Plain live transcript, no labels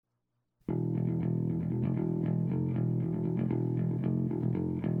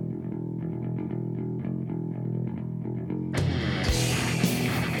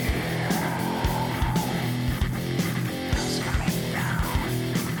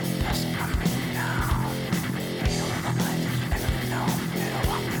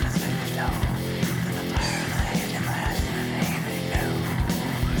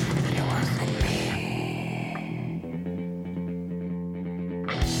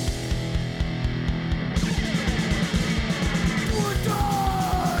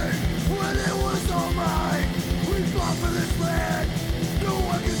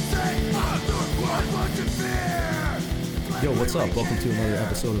what's up? Welcome to another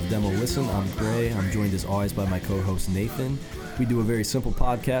episode of Demo Listen. I'm Gray. I'm joined as always by my co-host Nathan. We do a very simple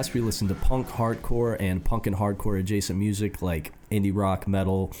podcast. We listen to punk, hardcore, and punk and hardcore adjacent music like indie rock,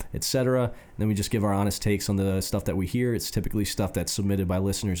 metal, etc. And then we just give our honest takes on the stuff that we hear. It's typically stuff that's submitted by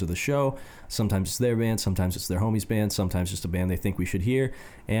listeners of the show. Sometimes it's their band, sometimes it's their homies' band, sometimes just a band they think we should hear.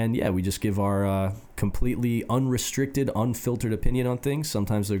 And yeah, we just give our completely unrestricted, unfiltered opinion on things.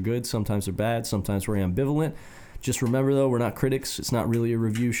 Sometimes they're good, sometimes they're bad, sometimes we're ambivalent. Just remember, though, we're not critics. It's not really a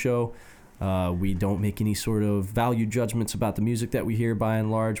review show. We don't make any sort of value judgments about the music that we hear by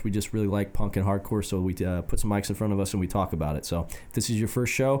and large. We just really like punk and hardcore, so we put some mics in front of us and we talk about it. So if this is your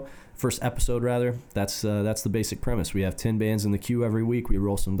first episode, that's the basic premise. We have 10 bands in the queue every week. We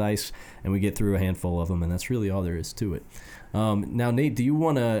roll some dice and we get through a handful of them, and that's really all there is to it. Now, Nate, do you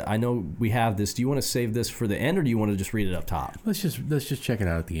want to, I know we have this, do you want to save this for the end, or do you want to just read it up top? Let's just check it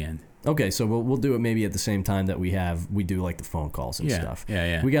out at the end. Okay, so we'll do it maybe at the same time that we do like the phone calls and stuff.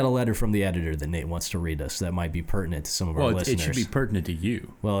 Yeah. We got a letter from the editor that Nate wants to read us that might be pertinent to some of our listeners. It should be pertinent to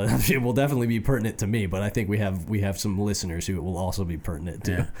you. Well, it will definitely be pertinent to me, but I think we have some listeners who it will also be pertinent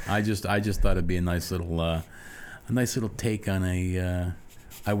to. Yeah. I just thought it'd be a nice little take on a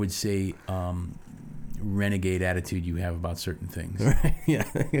I would say renegade attitude you have about certain things. Right. Yeah.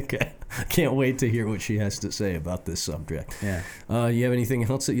 Okay. Can't wait to hear what she has to say about this subject. Yeah. You have anything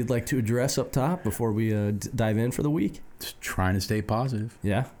else that you'd like to address up top before we dive in for the week? Just trying to stay positive.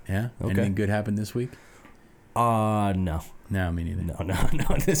 Yeah. Yeah. Okay. Anything good happened this week? No. No, me neither.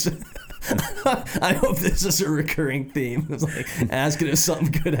 No. This. I hope this is a recurring theme. It's like asking if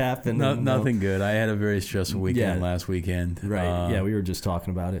something good happened. Nothing good. I had a very stressful weekend last weekend. Right. Yeah, we were just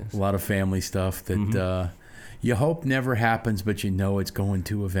talking about it. A lot of family stuff that you hope never happens, but you know it's going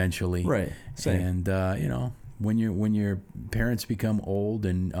to eventually. Right. Same. And when your parents become old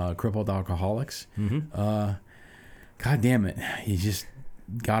and crippled alcoholics, God damn it, you just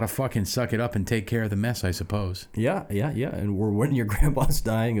gotta fucking suck it up and take care of the mess, I suppose. Yeah. And when your grandpa's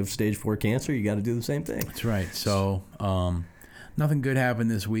dying of stage 4 cancer, you got to do the same thing. That's right. So, nothing good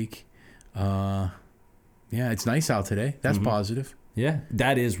happened this week. It's nice out today. That's positive. Yeah,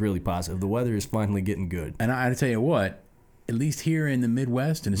 that is really positive. The weather is finally getting good. And I tell you what, at least here in the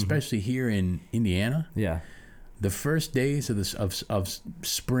Midwest, and especially here in Indiana, the first days of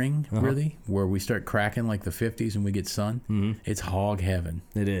spring, really, where we start cracking like the 50s and we get sun, it's hog heaven.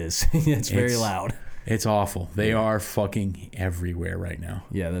 It is. It's very loud. It's awful. They are fucking everywhere right now.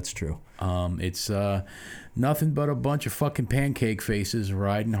 Yeah, that's true. It's nothing but a bunch of fucking pancake faces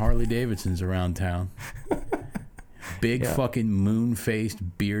riding Harley Davidsons around town. Big fucking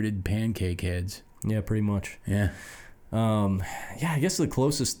moon-faced, bearded pancake heads. Yeah, pretty much. Yeah. I guess the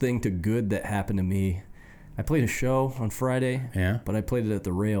closest thing to good that happened to me, I played a show on Friday, but I played it at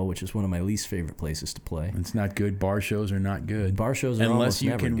the Rail, which is one of my least favorite places to play. It's not good. Bar shows are not good. Bar shows are unless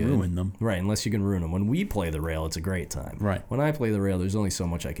you can good. ruin them. Right, unless you can ruin them. When we play the Rail, it's a great time. Right. When I play the Rail, there's only so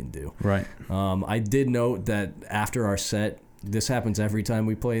much I can do. Right. I did note that after our set, this happens every time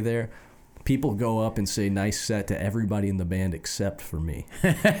we play there, people go up and say nice set to everybody in the band except for me.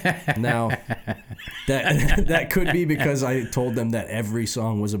 Now, that could be because I told them that every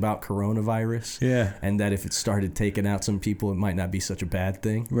song was about coronavirus. Yeah. And that if it started taking out some people, it might not be such a bad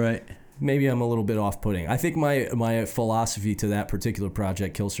thing. Right. Maybe I'm a little bit off-putting. I think my philosophy to that particular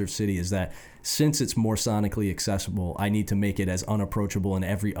project, Killsurf City, is that since it's more sonically accessible, I need to make it as unapproachable in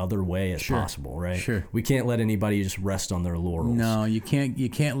every other way as possible, right? Sure. We can't let anybody just rest on their laurels. No, you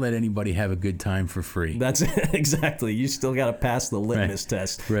can't let anybody have a good time for free. That's exactly. You still got to pass the litmus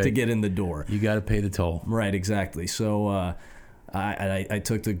test to get in the door. You got to pay the toll. Right, exactly. So I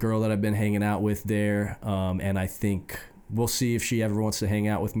took the girl that I've been hanging out with there, and I think we'll see if she ever wants to hang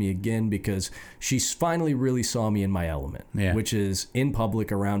out with me again, because she finally really saw me in my element, which is in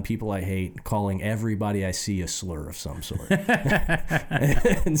public around people I hate, calling everybody I see a slur of some sort.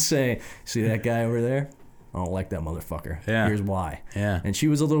 And saying, see that guy over there? I don't like that motherfucker. Yeah. Here's why. Yeah. And she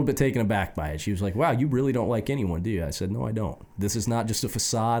was a little bit taken aback by it. She was like, wow, you really don't like anyone, do you? I said, no, I don't. This is not just a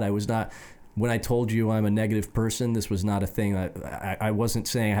facade. When I told you I'm a negative person, this was not a thing. I wasn't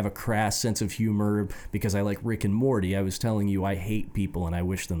saying I have a crass sense of humor because I like Rick and Morty. I was telling you I hate people and I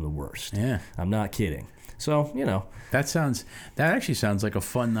wish them the worst. Yeah. I'm not kidding. So, That actually sounds like a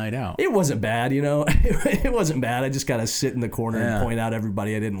fun night out. It wasn't bad, It wasn't bad. I just got to sit in the corner and point out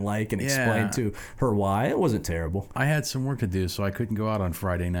everybody I didn't like and explain to her why. It wasn't terrible. I had some work to do, so I couldn't go out on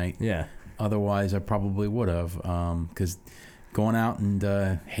Friday night. Yeah. Otherwise, I probably would have, because going out and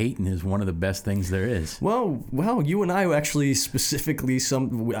hating is one of the best things there is. Well, you and I actually specifically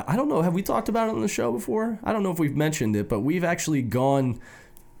I don't know, have we talked about it on the show before? I don't know if we've mentioned it, but we've actually gone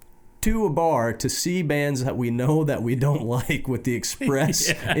to a bar to see bands that we know that we don't like with the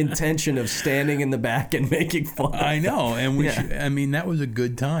express intention of standing in the back and making fun. I know, and I mean, that was a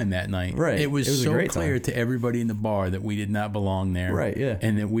good time that night. Right. It was so clear to everybody in the bar that we did not belong there. Right, yeah.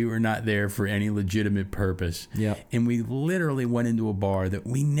 And that we were not there for any legitimate purpose. Yeah. And we literally went into a bar that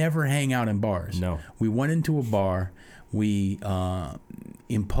we never hang out in bars. No. We went into a bar. We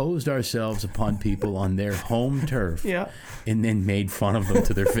imposed ourselves upon people on their home turf, and then made fun of them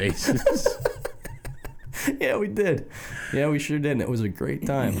to their faces. Yeah, we did. Yeah, we sure did. And it was a great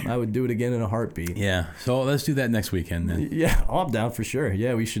time. I would do it again in a heartbeat. Yeah. So let's do that next weekend then. Yeah, I'm down for sure.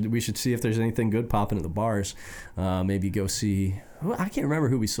 Yeah, we should see if there's anything good popping at the bars. Maybe go see. I can't remember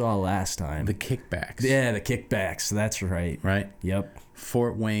who we saw last time. The Kickbacks. Yeah, the Kickbacks. That's right. Right. Yep.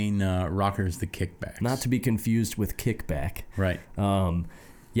 Fort Wayne Rockers, the Kickbacks. Not to be confused with Kickback. Right.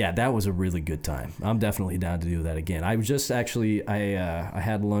 Yeah, that was a really good time. I'm definitely down to do that again. I was just actually, I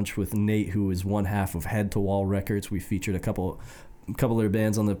had lunch with Nate, who is one half of Head to Wall Records. We featured a couple of their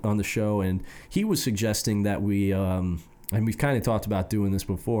bands on the show, and he was suggesting that we, and we've kind of talked about doing this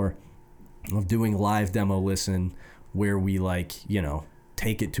before, of doing live demo listen where we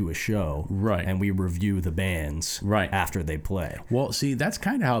take it to a show, right, and we review the bands, right, after they play. Well, see, that's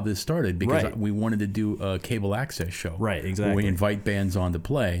kind of how this started, because we wanted to do a cable access show, right, exactly, where we invite bands on to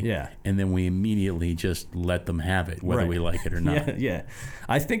play, and then we immediately just let them have it, whether we like it or not. Yeah.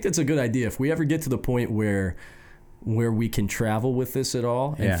 I think that's a good idea. If we ever get to the point where we can travel with this at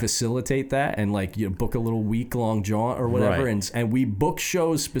all and facilitate that, and book a little week-long jaunt or whatever, and we book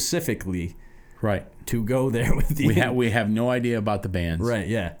shows specifically. Right. To go there with you. We have no idea about the bands. Right,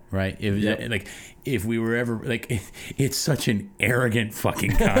 yeah. Right. If we were ever it's such an arrogant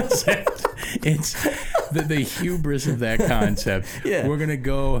fucking concept. It's the hubris of that concept. Yeah. We're gonna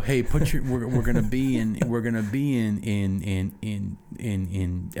go, hey, we're gonna be in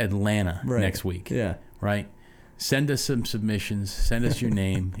Atlanta next week. Yeah. Right? Send us some submissions. Send us your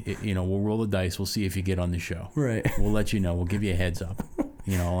name. We'll roll the dice. We'll see if you get on the show. Right. We'll let you know. We'll give you a heads up.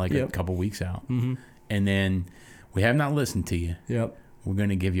 A couple weeks out. Mm-hmm. And then we have not listened to you. Yep. We're going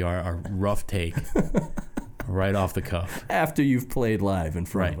to give you our rough take right off the cuff. After you've played live in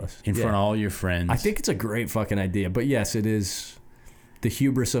front of us. In front of all your friends. I think it's a great fucking idea. But yes, it is. The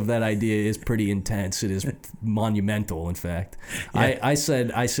hubris of that idea is pretty intense. It is monumental, in fact. Yeah. I said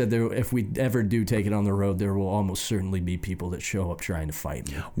there, if we ever do take it on the road, there will almost certainly be people that show up trying to fight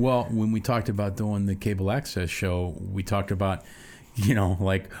me. Well, when we talked about doing the cable access show, we talked about,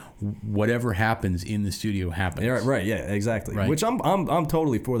 whatever happens in the studio happens. Yeah, right, yeah, exactly. Right. Which I'm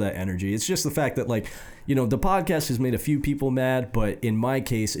totally for that energy. It's just the fact that the podcast has made a few people mad, but in my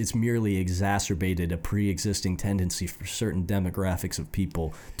case, it's merely exacerbated a pre-existing tendency for certain demographics of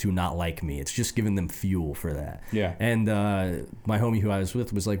people to not like me. It's just given them fuel for that. Yeah. And my homie who I was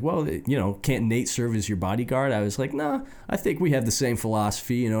with was like, well, can't Nate serve as your bodyguard? I was like, nah, I think we have the same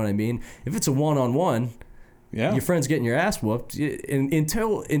philosophy, you know what I mean? If it's a one-on-one, yeah, your friend's getting your ass whooped, and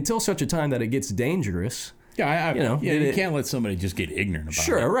until such a time that it gets dangerous. Yeah, you can't let somebody just get ignorant about it.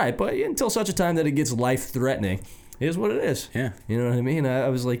 Sure, right, but until such a time that it gets life-threatening, it is what it is. Yeah. You know what I mean? I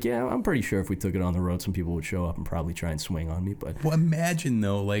was like, yeah, I'm pretty sure if we took it on the road, some people would show up and probably try and swing on me. But well, imagine,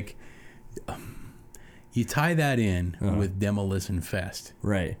 though, you tie that in with Demo Listen Fest.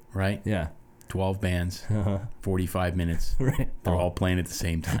 Right. Right? Yeah. 12 bands, 45 minutes. Right. They're all playing at the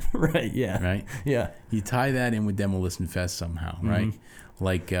same time. Right, yeah. Right? Yeah. You tie that in with Demo Listen Fest somehow, right?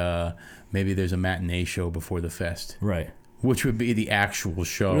 Maybe there's a matinee show before the fest. Right. Which would be the actual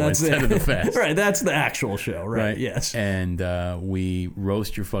show instead of the fest. Right, that's the actual show, right? Yes. And we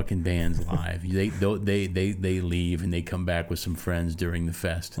roast your fucking bands live. They leave and they come back with some friends during the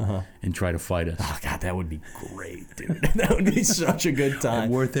fest and try to fight us. Oh, God, that would be great, dude. That would be such a good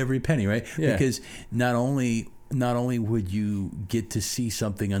time. Worth every penny, right? Yeah. Because not only would you get to see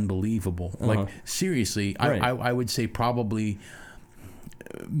something unbelievable, seriously, right. I would say probably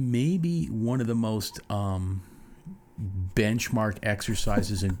maybe one of the most benchmark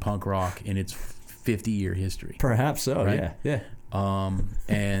exercises in punk rock in its 50-year history. Perhaps so, right? Yeah.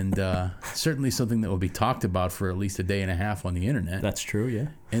 And certainly something that will be talked about for at least a day and a half on the internet. That's true, yeah.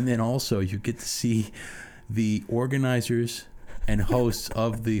 And then also you get to see the organizers and hosts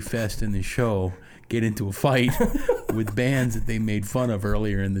of the fest and the show get into a fight with bands that they made fun of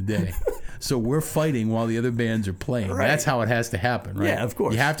earlier in the day. So we're fighting while the other bands are playing. Right. That's how it has to happen, right? Yeah, of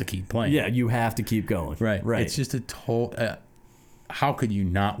course. You have to keep playing. Yeah, you have to keep going. Right. It's just a total... how could you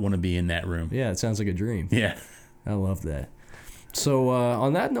not want to be in that room? Yeah, it sounds like a dream. Yeah. I love that. So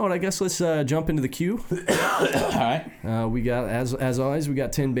on that note, I guess let's jump into the queue. All right. We got, as always, we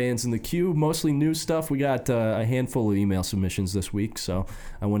got 10 bands in the queue, mostly new stuff. We got a handful of email submissions this week, so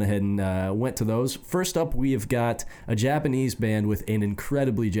I went ahead and went to those. First up, we have got a Japanese band with an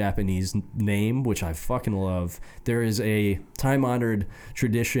incredibly Japanese name, which I fucking love. There is a time-honored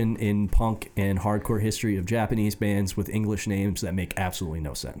tradition in punk and hardcore history of Japanese bands with English names that make absolutely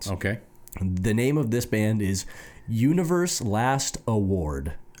no sense. Okay. The name of this band is Universe Last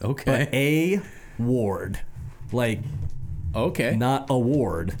Award. Okay. But a ward. Like, okay. Not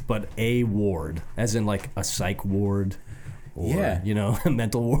award, but a ward. As in, like, a psych ward. Or, a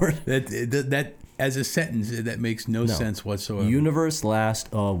mental ward. That as a sentence, that makes no sense whatsoever. Universe Last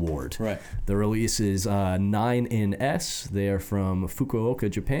Award. Right. The release is 9NS. They are from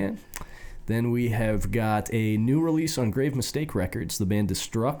Fukuoka, Japan. Then we have got a new release on Grave Mistake Records, the band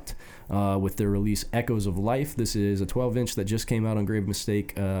Destruct, with their release Echoes of Life. This is a 12-inch that just came out on Grave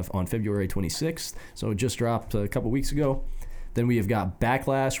Mistake on February 26th, so it just dropped a couple weeks ago. Then we have got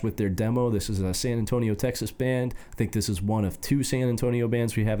Backlash with their demo. This is a San Antonio, Texas band. I think this is one of 2 San Antonio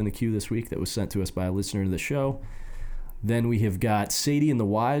bands we have in the queue this week that was sent to us by a listener to the show. Then we have got Sadie and the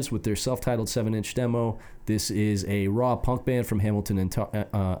Wives with their self-titled 7-inch demo. This is a raw punk band from Hamilton,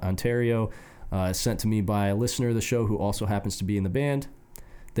 Ontario, sent to me by a listener of the show who also happens to be in the band.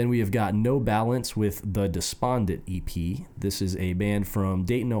 Then we have got No Balance with the Despondent EP. This is a band from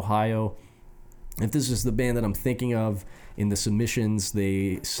Dayton, Ohio. If this is the band that I'm thinking of in the submissions,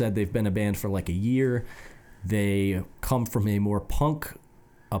 they said they've been a band for like a year. They come from a more punk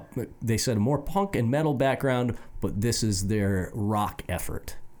they said a more punk and metal background, but this is their rock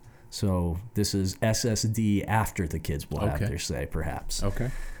effort. So this is SSD after the Kids Will Have Their Say, perhaps.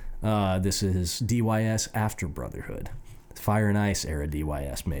 Okay. This is DYS after Brotherhood. Fire and Ice era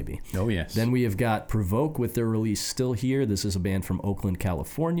DYS, maybe. Oh, yes. Then we have got Provoke with their release Still Here. This is a band from Oakland,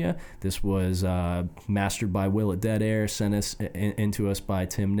 California. This was mastered by Will at Dead Air, sent us into us by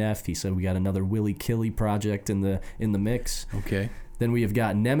Tim Neff. He said we got another Willy Killy project in the mix. Okay. Then we have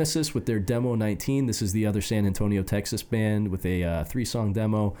got Nemesis with their Demo 19. This is the other San Antonio, Texas band with a 3-song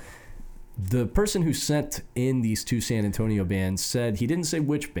demo. The person who sent in these 2 San Antonio bands said, he didn't say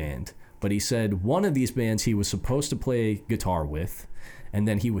which band, but he said one of these bands he was supposed to play guitar with, and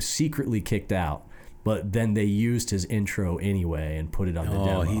then he was secretly kicked out. But then they used his intro anyway and put it on the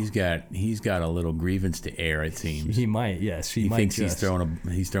demo. Oh, he's got a little grievance to air, it seems. He might, yes. He thinks he's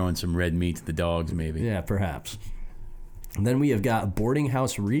throwing some red meat to the dogs, maybe. Yeah, perhaps. And then we have got Boarding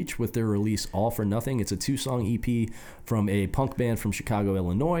House Reach with their release All for Nothing. It's a 2-song EP from a punk band from Chicago,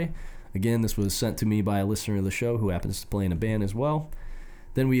 Illinois. Again, this was sent to me by a listener of the show who happens to play in a band as well.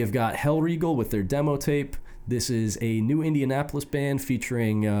 Then we have got Hellregal with their demo tape. This is a new Indianapolis band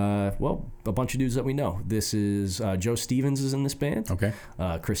featuring, a bunch of dudes that we know. This is Joe Stevens is in this band. Okay.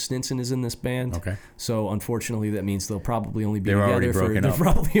 Chris Stinson is in this band. Okay. So, unfortunately, that means they'll probably only be They're together already broken up. They're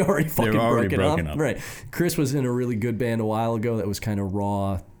probably already fucking broken up. Right. Chris was in a really good band a while ago that was kind of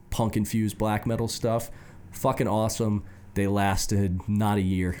raw, punk-infused black metal stuff. Fucking awesome. They lasted not a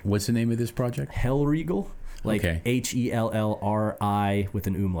year. What's the name of this project? Hellregal. Like Hellri with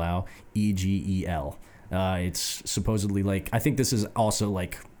an umlaut, EGEL. It's supposedly like, I think this is also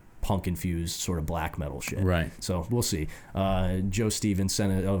like punk-infused sort of black metal shit. Right. So we'll see. Joe Stevens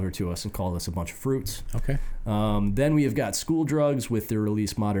sent it over to us and called us a bunch of fruits. Okay. Then we have got School Drugs with their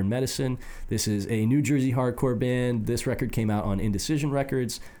release Modern Medicine. This is a New Jersey hardcore band. This record came out on Indecision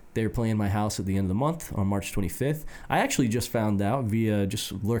Records. They're playing my house at the end of the month on March 25th. I actually just found out via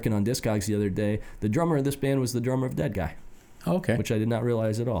just lurking on Discogs the other day, the drummer of this band was the drummer of Dead Guy. Okay. Which I did not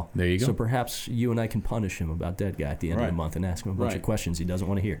realize at all. There you go. So perhaps you and I can punish him about Dead Guy at the end of the month and ask him a bunch of questions he doesn't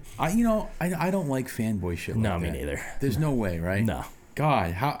want to hear. I don't like fanboy shit like that. No, me neither. There's no way, right? No.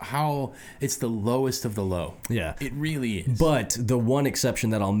 God, how it's the lowest of the low. Yeah. It really is. But the one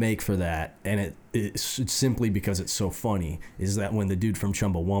exception that I'll make for that, and it's simply because it's so funny, is that when the dude from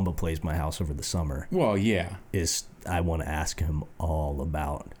Chumbawamba plays my house over the summer. Well, yeah. I want to ask him all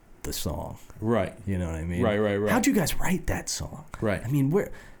about the song. Right. You know what I mean? Right. How'd you guys write that song? Right. I mean,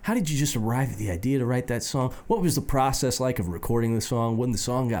 how did you just arrive at the idea to write that song? What was the process like of recording the song? When the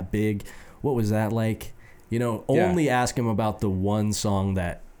song got big, what was that like? You know, only ask him about the one song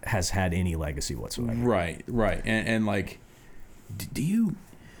that has had any legacy whatsoever. Right. And like, did you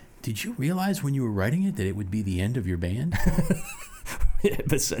realize when you were writing it that it would be the end of your band?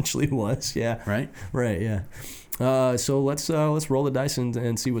 It essentially was, yeah. Right, yeah. So let's roll the dice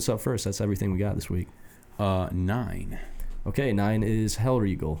and see what's up first. That's everything we got this week. 9. Okay, 9 is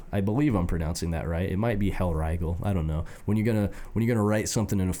Hellriegel. I believe I'm pronouncing that right. It might be Hellriegel. I don't know. When you're gonna write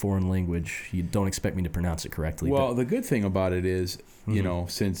something in a foreign language, you don't expect me to pronounce it correctly. Well, the good thing about it is, you know,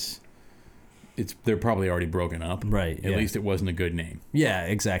 since they're probably already broken up. Right. At least it wasn't a good name. Yeah,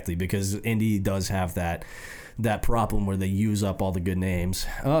 exactly. Because indie does have that problem where they use up all the good names.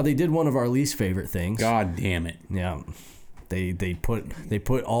 They did one of our least favorite things. God damn it. Yeah. They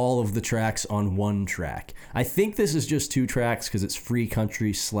put all of the tracks on one track. I think this is just 2 tracks because it's Free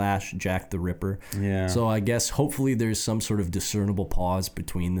Country / Jack the Ripper. Yeah. So I guess hopefully there's some sort of discernible pause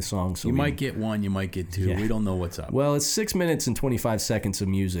between the songs. So you might get 1, you might get 2. Yeah. We don't know what's up. Well, it's 6 minutes and 25 seconds of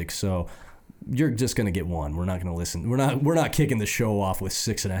music, so you're just gonna get 1. We're not gonna listen. We're not kicking the show off with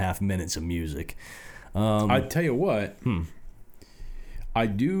 6.5 minutes of music. I tell you what. I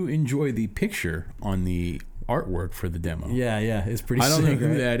do enjoy the picture on the artwork for the demo. Yeah, it's pretty sick. I don't know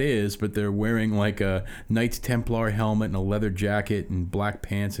who that is, but they're wearing like a Knights Templar helmet and a leather jacket and black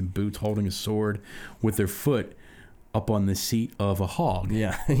pants and boots, holding a sword with their foot up on the seat of a hog.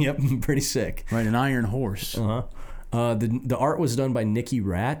 Yeah, yep, pretty sick. Right, an iron horse. The art was done by Nicky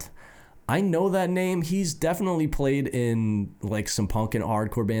Rat. I know that name. He's definitely played in like some punk and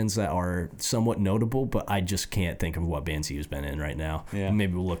hardcore bands that are somewhat notable, but I just can't think of what bands he's been in right now. Yeah.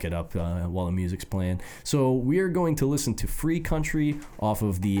 Maybe we'll look it up while the music's playing. So we're going to listen to Free Country off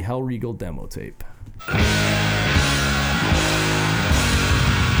of the Hellriegel demo tape.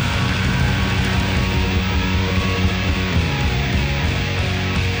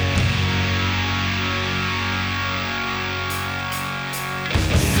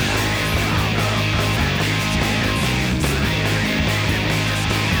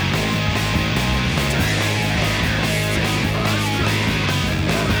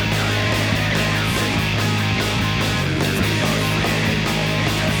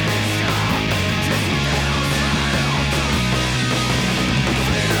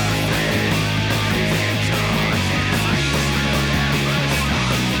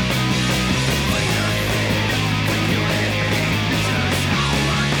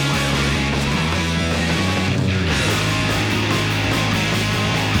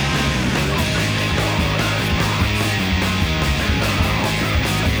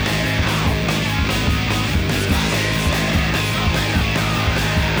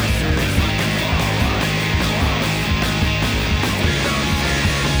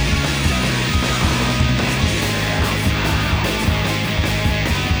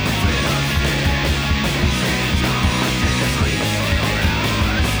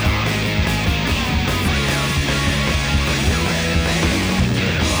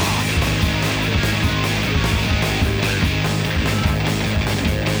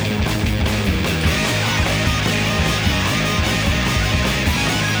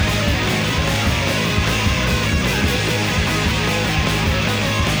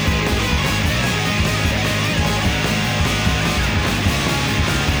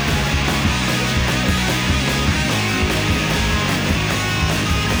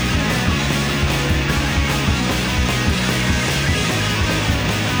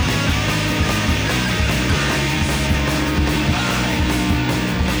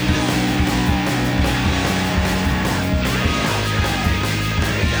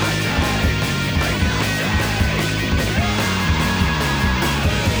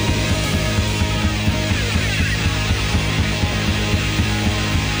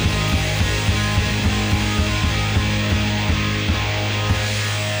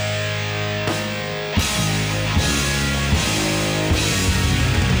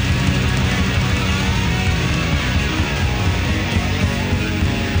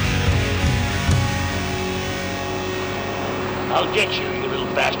 I'll get you, you little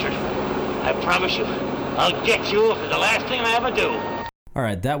bastard. I promise you, I'll get you for the last thing I ever do. All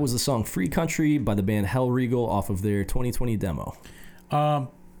right, that was the song Free Country by the band Hellriegel off of their 2020 demo.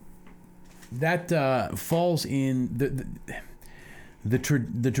 That falls in the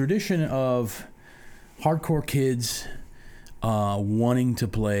tradition of hardcore kids wanting to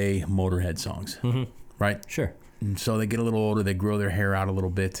play Motorhead songs, right? Sure. And so they get a little older, they grow their hair out a little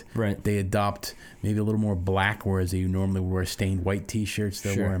bit. Right. They adopt maybe a little more black, whereas they normally wear stained white T-shirts.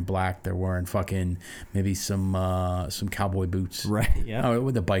 They're wearing black. They're wearing fucking maybe some cowboy boots. Right. Yeah. Oh,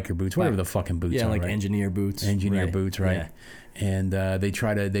 with the biker boots, whatever the fucking boots are. Yeah, like right? engineer boots. Engineer boots, right? Yeah. And they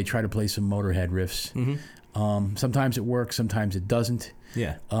try to play some Motorhead riffs. Mm-hmm. Sometimes it works, sometimes it doesn't.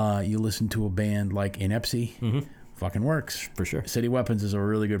 Yeah. You listen to a band like Inepsy. fucking works. For sure. City Weapons is a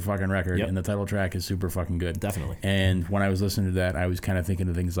really good fucking record, and the title track is super fucking good. Definitely. And when I was listening to that, I was kind of thinking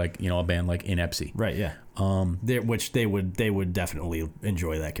of things like, a band like Inepsy. Right, yeah. Which they would definitely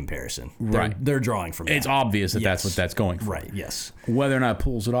enjoy that comparison. They're drawing from that. It's obvious that that's what that's going for. Right, yes. Whether or not it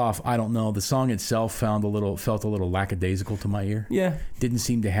pulls it off, I don't know. The song itself felt a little lackadaisical to my ear. Yeah. Didn't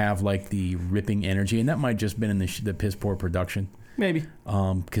seem to have like the ripping energy, and that might just been in the piss poor production. Maybe.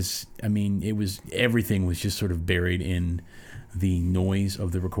 Because everything was just sort of buried in the noise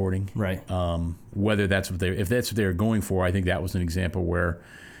of the recording. Right. Whether if that's what they're going for, I think that was an example where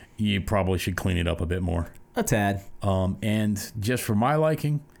you probably should clean it up a bit more. A tad. And just for my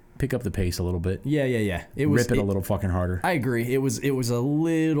liking, pick up the pace a little bit. Yeah. Rip it a little fucking harder. I agree. It was a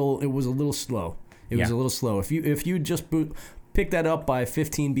little slow. It was a little slow. If you just pick that up by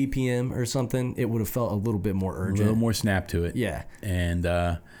 15 BPM or something, it would have felt a little bit more urgent. A little more snap to it. Yeah. And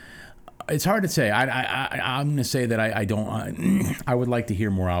it's hard to say. I'm going to say that I don't. I would like to hear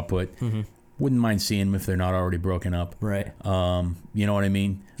more output. Mm-hmm. Wouldn't mind seeing them if they're not already broken up. Right. You know what I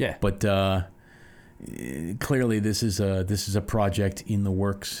mean? Yeah. But clearly, this is a project in the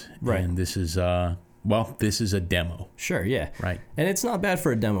works. Right. And this is this is a demo. Sure, yeah. Right. And it's not bad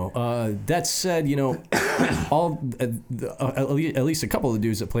for a demo. That said, at least a couple of the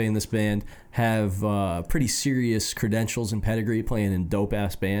dudes that play in this band have pretty serious credentials and pedigree playing in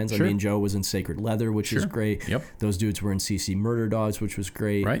dope-ass bands. Sure. I mean, Joe was in Sacred Leather, which is great. Yep. Those dudes were in CC Murder Dogs, which was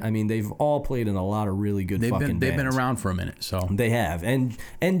great. Right. I mean, they've all played in a lot of really good fucking bands. They've been around for a minute, so. They have. And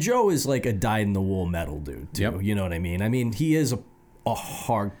Joe is like a dyed-in-the-wool metal dude, too. Yep. You know what I mean? I mean, he is a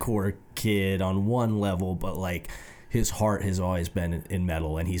hardcore kid on one level, but like his heart has always been in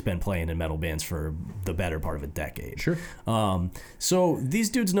metal, and he's been playing in metal bands for the better part of a decade. Sure. So these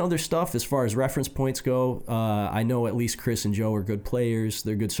dudes know their stuff as far as reference points go. I know at least Chris and Joe are good players.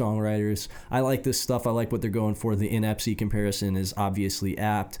 They're good songwriters. I like this stuff. I like what they're going for. The Inepsy comparison is obviously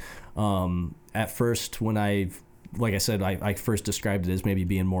apt. At first, when like I said, I first described it as maybe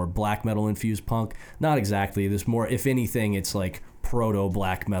being more black metal infused punk. Not exactly. There's more, if anything, it's like proto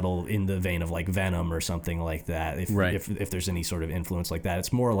black metal in the vein of like Venom or something like that. If there's any sort of influence like that,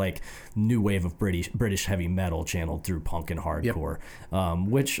 it's more like new wave of British heavy metal channeled through punk and hardcore,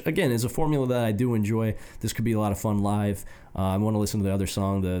 which again is a formula that I do enjoy. This could be a lot of fun live. I want to listen to the other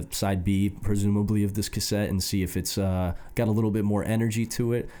song, the side B, presumably, of this cassette, and see if it's got a little bit more energy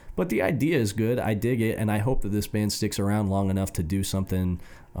to it. But the idea is good. I dig it, and I hope that this band sticks around long enough to do something,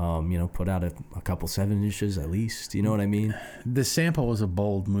 put out a couple 7-inches at least. You know what I mean? The sample was a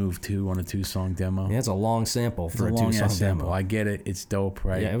bold move, too, on a 2-song demo. Yeah, it's a long sample for a 2-song demo. I get it. It's dope,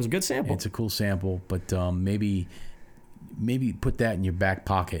 right? Yeah, it was a good sample. It's a cool sample, but maybe put that in your back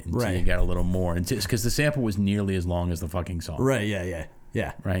pocket until you got a little more. Because the sample was nearly as long as the fucking song. Right, yeah.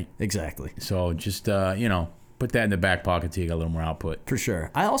 Right? Exactly. So just, put that in the back pocket till you got a little more output. For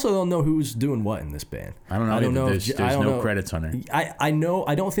sure. I also don't know who's doing what in this band. I don't know. There's no credits on it. I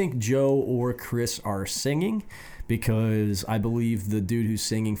don't think Joe or Chris are singing, because I believe the dude who's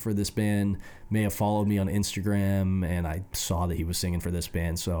singing for this band may have followed me on Instagram, and I saw that he was singing for this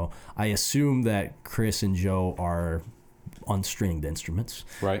band. So I assume that Chris and Joe are on stringed instruments.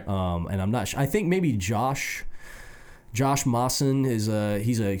 Right. And I'm not sure. I think maybe Josh Mawson he's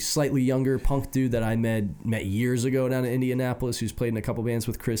a slightly younger punk dude that I met years ago down in Indianapolis, who's played in a couple bands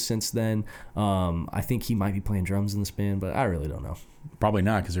with Chris since then. I think he might be playing drums in this band, but I really don't know. Probably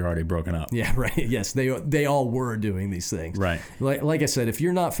not, because they're already broken up. Yeah, right. Yes, they all were doing these things. Right. Like I said, if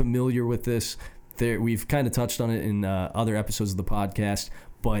you're not familiar with this, we've kind of touched on it in other episodes of the podcast,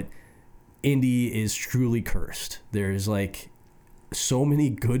 but indie is truly cursed. There's like so many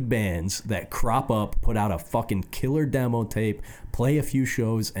good bands that crop up, put out a fucking killer demo tape, play a few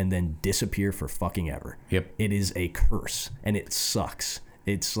shows, and then disappear for fucking ever. Yep. It is a curse, and it sucks.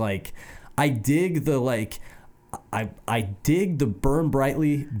 It's like, I dig the burn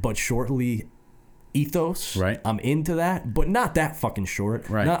brightly but shortly ethos. Right. I'm into that, but not that fucking short.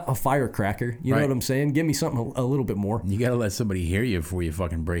 Right. Not a firecracker. You know what I'm saying? Give me something a little bit more. You got to let somebody hear you before you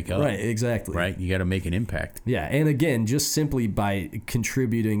fucking break up. Right, exactly. Right? You got to make an impact. Yeah, and again, just simply by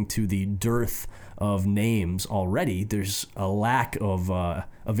contributing to the dearth of names already, there's a lack of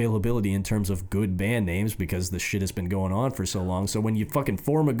availability in terms of good band names, because the shit has been going on for so long. So when you fucking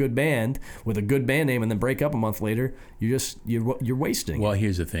form a good band with a good band name and then break up a month later, you're wasting. Well,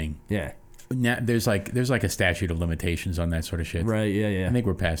 here's the thing. Yeah. Now, there's like a statute of limitations on that sort of shit. Right, yeah. I think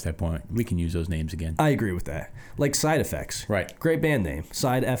we're past that point. We can use those names again. I agree with that. Like Side Effects. Right. Great band name.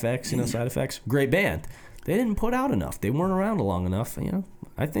 Side FX, Side Effects. Great band. They didn't put out enough. They weren't around long enough.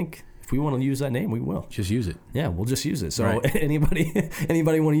 I think if if we want to use that name, we will. Just use it. Yeah, we'll just use it. So anybody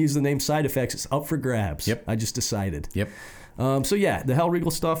want to use the name Side Effects, it's up for grabs. Yep. I just decided. Yep. So yeah, the Hell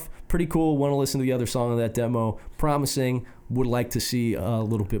Regal stuff, pretty cool. Want to listen to the other song on that demo. Promising. Would like to see a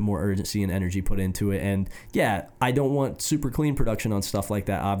little bit more urgency and energy put into it. And yeah, I don't want super clean production on stuff like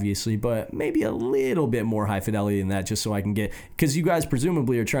that, obviously, but maybe a little bit more high fidelity than that, just so I can get, because you guys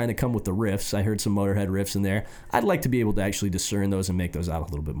presumably are trying to come with the riffs. I heard some Motorhead riffs in there. I'd like to be able to actually discern those and make those out a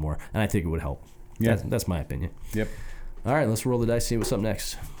little bit more. And I think it would help. Yeah. That's my opinion. Yep. All right, let's roll the dice, see what's up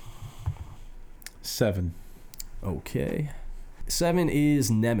next. 7. Okay. 7 is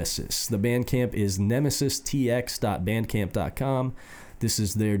Nemesis. The Bandcamp is nemesistx.bandcamp.com. This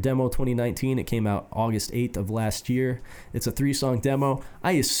is their demo 2019. It came out August 8th of last year. It's a 3-song demo.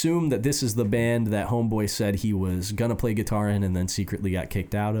 I assume that this is the band that Homeboy said he was going to play guitar in and then secretly got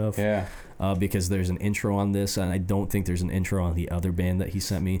kicked out of. Yeah. Because there's an intro on this, and I don't think there's an intro on the other band that he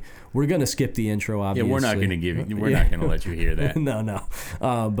sent me. We're gonna skip the intro, obviously. Yeah, we're not gonna not gonna let you hear that. No.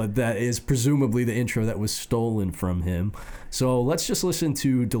 But that is presumably the intro that was stolen from him. So let's just listen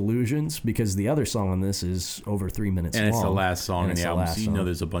to Delusions, because the other song on this is over 3 minutes long. And it's the last song in the album, so you know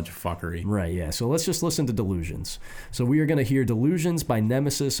there's a bunch of fuckery. Right, yeah. So let's just listen to Delusions. So we are gonna hear Delusions by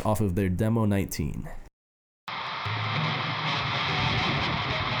Nemesis off of their demo 19.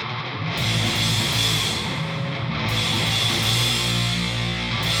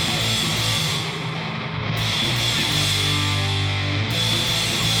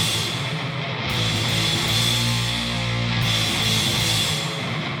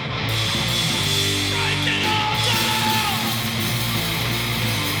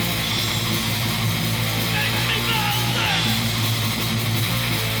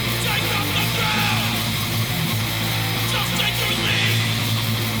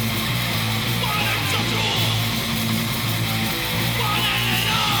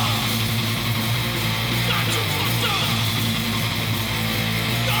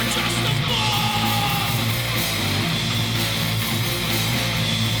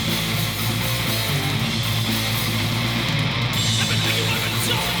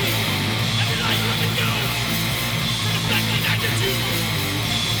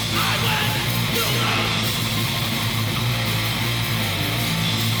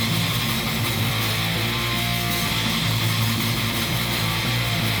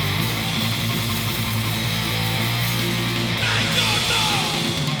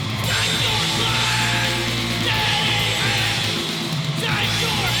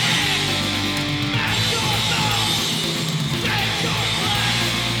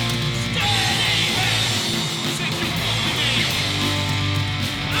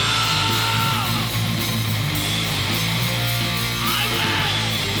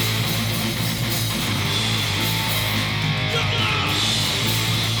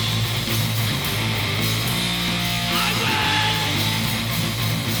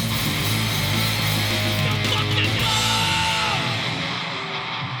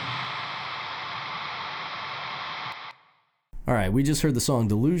 All right, we just heard the song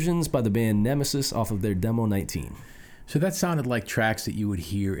Delusions by the band Nemesis off of their demo 19. So that sounded like tracks that you would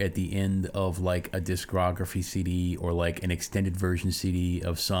hear at the end of like a discography CD or like an extended version CD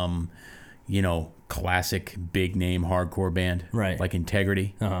of some, classic big name hardcore band, right? Like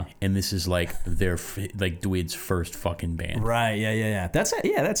Integrity. And this is like their Dwid's first fucking band, right? Yeah.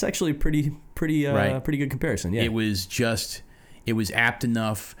 That's actually pretty good comparison. Yeah, it was apt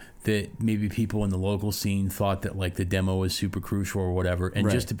enough that maybe people in the local scene thought that like the demo was super crucial or whatever, and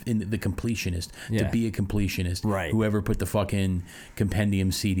right. just to be a completionist, right? Whoever put the fucking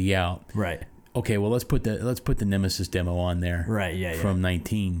compendium CD out, right? Okay, well let's put the Nemesis demo on there, right? Yeah, from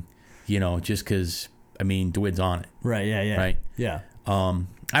 19, just because Dwid's on it, right? Yeah, right, yeah. I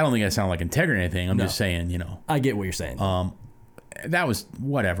don't think I sound like Integrity or anything. I'm just saying, I get what you're saying. That was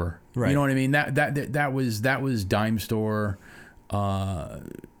whatever, right? You know what I mean? That was Dime Store.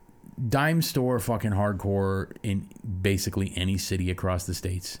 Dime store fucking hardcore in basically any city across the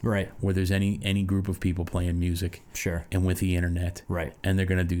states, right? Where there's any group of people playing music, sure, and with the internet, right? And they're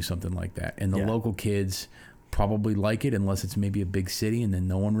gonna do something like that, and the local kids probably like it unless it's maybe a big city, and then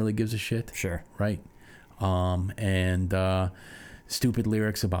no one really gives a shit, sure, right? And stupid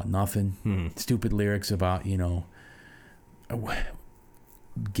lyrics about nothing, stupid lyrics about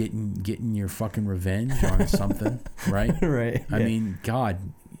getting your fucking revenge on something, right? Right. I mean, God.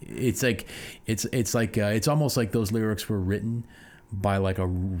 It's almost like those lyrics were written by like a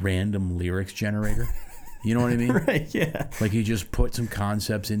random lyrics generator. You know what I mean? Right, yeah. Like you just put some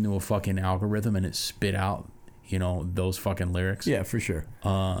concepts into a fucking algorithm and it spit out, those fucking lyrics. Yeah, for sure.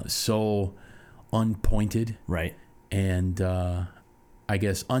 So unpointed. Right. And I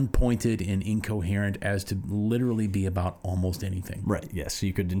guess, unpointed and incoherent as to literally be about almost anything. Right, yes. So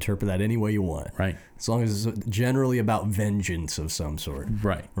you could interpret that any way you want. Right. As long as it's generally about vengeance of some sort.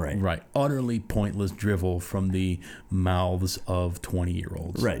 Right. Utterly pointless drivel from the mouths of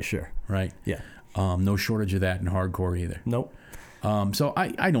 20-year-olds. Right, sure. Right? Yeah. No shortage of that in hardcore either. Nope. So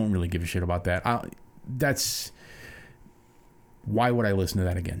I don't really give a shit about that. Why would I listen to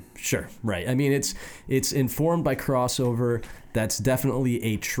that again? Sure, right. I mean, it's informed by crossover. That's definitely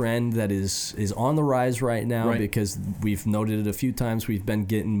a trend that is on the rise right now, because we've noted it a few times. We've been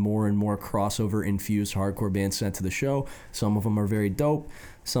getting more and more crossover-infused hardcore bands sent to the show. Some of them are very dope.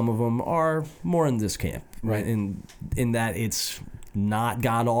 Some of them are more in this camp, right? In that it's not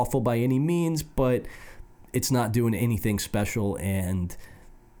god-awful by any means, but it's not doing anything special, and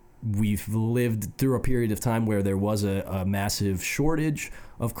we've lived through a period of time where there was a massive shortage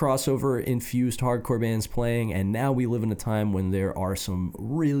of crossover-infused hardcore bands playing, and now we live in a time when there are some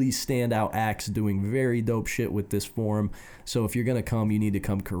really standout acts doing very dope shit with this form. So if you're going to come, you need to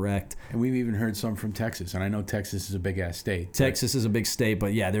come correct. And we've even heard some from Texas, and I know Texas is a big-ass state. Texas is a big state,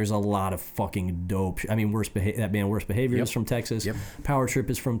 but yeah, there's a lot of fucking dope I mean, that band Worst Behavior is from Texas. Power Trip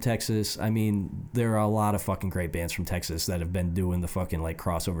is from Texas. I mean, there are a lot of fucking great bands from Texas that have been doing the fucking like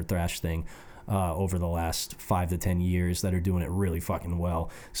crossover thrash thing over the last 5 to 10 years that are doing it really fucking well.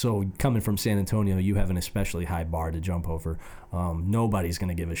 So coming from San Antonio, you have an especially high bar to jump over. Nobody's going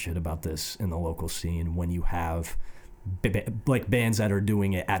to give a shit about this in the local scene when you have like bands that are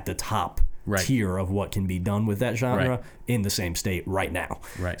doing it at the top tier of what can be done with that genre in the same state right now.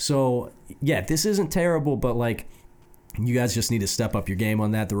 So yeah, this isn't terrible, but like, you guys just need to step up your game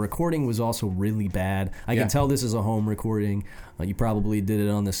on that. The recording was also really bad. I can tell this is a home recording. You probably did it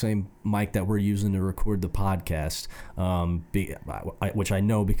on the same mic that we're using to record the podcast, which I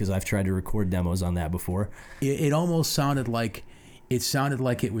know because I've tried to record demos on that before. It almost sounded like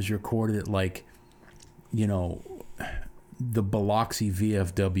it was recorded at, like, you know, the Biloxi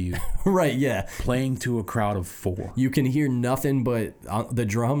VFW. Right, yeah. Playing to a crowd of 4. You can hear nothing but the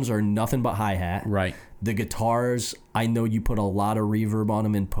drums are nothing but hi-hat. Right. The guitars, I know you put a lot of reverb on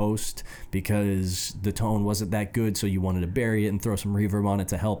them in post because the tone wasn't that good, so you wanted to bury it and throw some reverb on it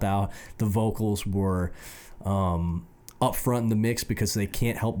to help out. The vocals were up front in the mix because they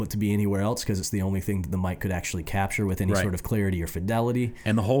can't help but to be anywhere else because it's the only thing that the mic could actually capture with any sort of clarity or fidelity.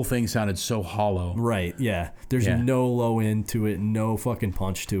 And the whole thing sounded so hollow. Right, yeah. There's no low end to it, no fucking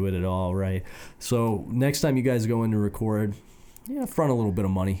punch to it at all, right? So next time you guys go in to record, front a little bit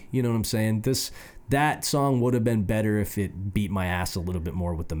of money. You know what I'm saying? That song would have been better if it beat my ass a little bit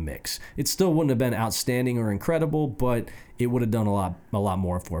more with the mix. It still wouldn't have been outstanding or incredible, but it would have done a lot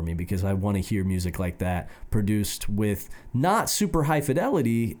more for me because I want to hear music like that produced with not super high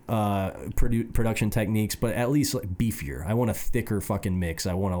fidelity production techniques, but at least like beefier. I want a thicker fucking mix.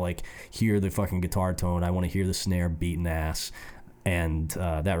 I want to like hear the fucking guitar tone. I want to hear the snare beating ass. And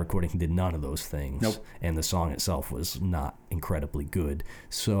that recording did none of those things. Nope. And the song itself was not incredibly good.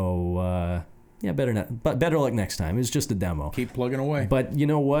 So better luck next time. It's just a demo. Keep plugging away. But you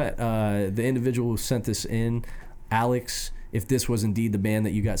know what? The individual who sent this in, Alex, if this was indeed the band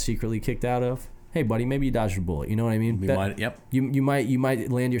that you got secretly kicked out of, hey buddy, maybe you dodged a bullet. You know what I mean? You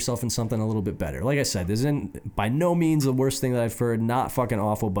might land yourself in something a little bit better. Like I said, this isn't by no means the worst thing that I've heard. Not fucking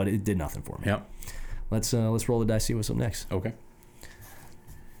awful, but it did nothing for me. Yep. Let's roll the dice. See what's up next. Okay.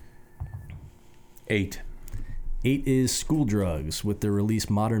 8 is School Drugs with their release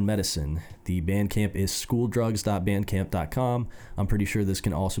Modern Medicine. The Bandcamp is schooldrugs.bandcamp.com. I'm pretty sure this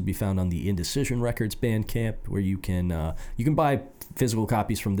can also be found on the Indecision Records Bandcamp, where you can buy physical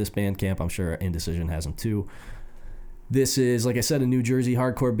copies from this Bandcamp. I'm sure Indecision has them too. This is, like I said, a New Jersey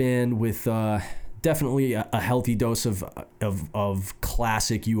hardcore band with definitely a healthy dose of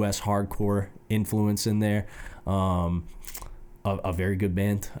classic U.S. hardcore influence in there. A very good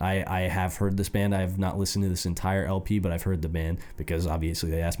band. I have heard this band. I have not listened to this entire LP, but I've heard the band because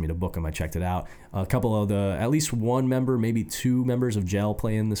obviously they asked me to book them. I checked it out. A couple of at least one member, maybe 2 members of Gel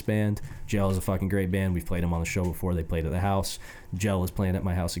play in this band. Gel is a fucking great band. We've played them on the show before. They played at the house. Gel is playing at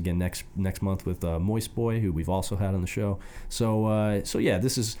my house again next month with Moist Boy, who we've also had on the show. So yeah,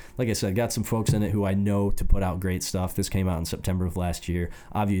 this is, like I said, got some folks in it who I know to put out great stuff. This came out in September of last year.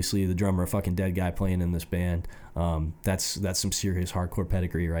 Obviously, the drummer, a fucking dead guy playing in this band. That's some serious hardcore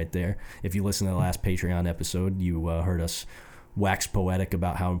pedigree right there. If you listen to the last Patreon episode, you heard us wax poetic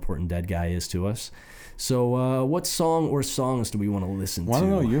about how important Dead Guy is to us. So what song or songs do we want to listen to? I don't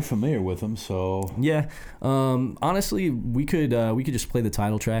know. You're familiar with them, so... Yeah. Honestly, we could just play the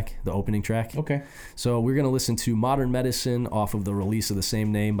title track, the opening track. Okay. So we're going to listen to Modern Medicine off of the release of the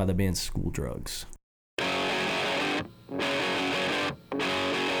same name by the band School Drugs.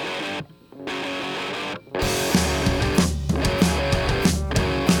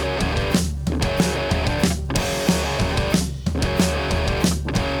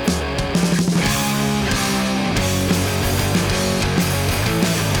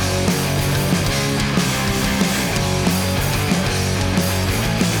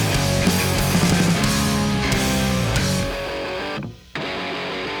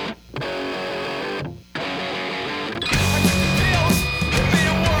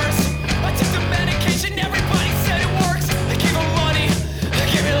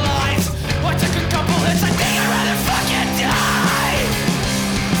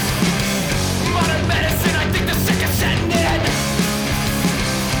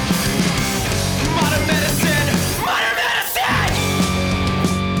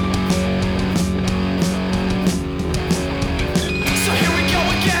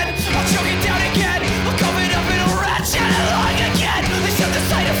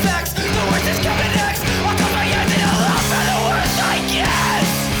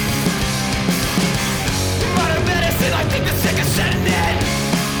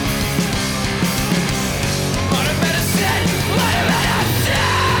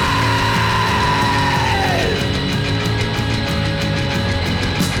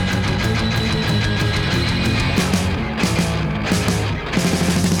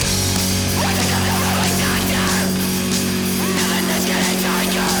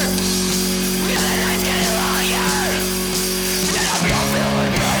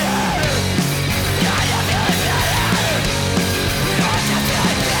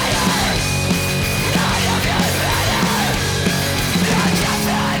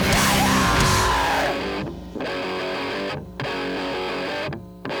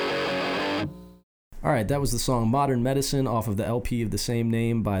 All right, that was the song Modern Medicine off of the LP of the same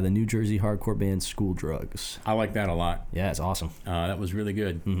name by the New Jersey hardcore band School Drugs. I like that a lot. Yeah, it's awesome. That was really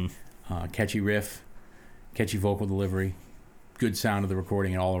good. Mm-hmm. Catchy riff, catchy vocal delivery, good sound of the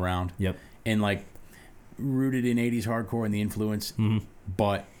recording and all around. Yep. And like rooted in 80s hardcore and the influence,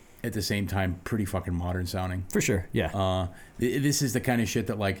 but at the same time pretty fucking modern sounding. For sure, yeah. This is the kind of shit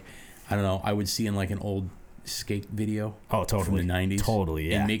that, like, I don't know, I would see in like an old skate video. Oh, totally. From the 90s. Totally,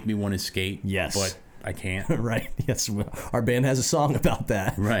 yeah. And make me want to skate. Yes. But I can't. Right. Yes. Our band has a song about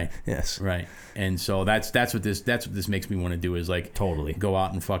that. Right. Yes. Right. And so that's what this makes me want to do, is like totally go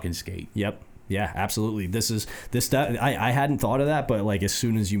out and fucking skate. Yep. Yeah, absolutely. I hadn't thought of that, but like as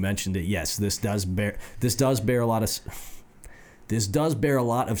soon as you mentioned it, yes, this does bear a lot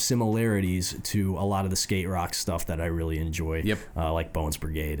of similarities to a lot of the skate rock stuff that I really enjoy. Yep. Like Bones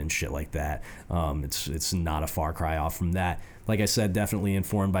Brigade and shit like that. It's not a far cry off from that. Like I said, definitely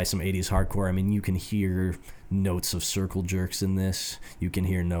informed by some 80s hardcore. I mean, you can hear notes of Circle Jerks in this. You can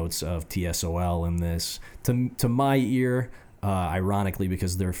hear notes of TSOL in this. To my ear, ironically,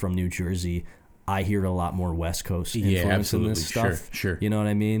 because they're from New Jersey, I hear a lot more West Coast influence in this stuff. Sure. You know what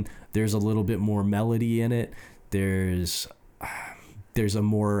I mean? There's a little bit more melody in it. There's a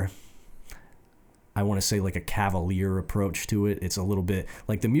more, I want to say, like a cavalier approach to it. It's a little bit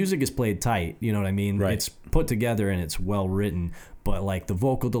like the music is played tight, you know what I mean? Right. It's put together and it's well written, but like the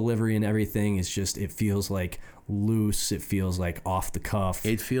vocal delivery and everything is just, it feels like loose. It feels like off the cuff.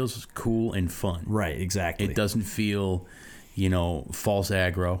 It feels cool and fun. Right, exactly. It doesn't feel, false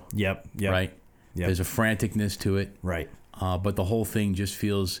aggro. Yep. Right? Yep. There's a franticness to it. Right. But the whole thing just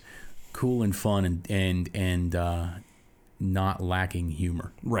feels cool and fun and not lacking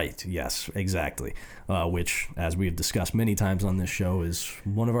humor. Right, yes, exactly. Which, as we've discussed many times on this show, is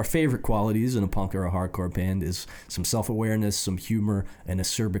one of our favorite qualities in a punk or a hardcore band, is some self-awareness, some humor, and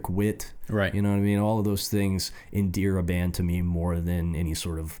acerbic wit. Right. You know what I mean? All of those things endear a band to me more than any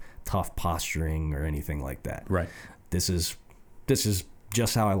sort of tough posturing or anything like that. Right. This is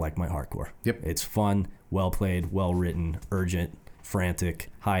just how I like my hardcore. Yep. It's fun, well played, well written, urgent,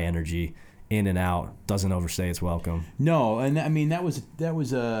 frantic, high energy, in and out, doesn't overstay its welcome. No, and I mean that was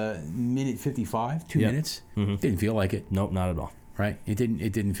a minute 55, 2 minutes. Mm-hmm. Didn't feel like it. Nope, not at all. Right? It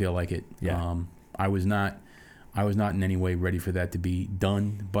didn't feel like it. Yeah. I was not in any way ready for that to be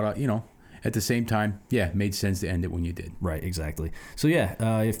done, but at the same time, yeah, it made sense to end it when you did. Right, exactly. So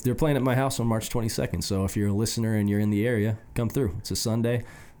yeah, if they're playing at my house on March 22nd, so if you're a listener and you're in the area, come through. It's a Sunday.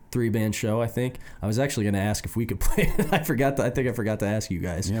 3-band show, I think. I was actually going to ask if we could play it. I think I forgot to ask you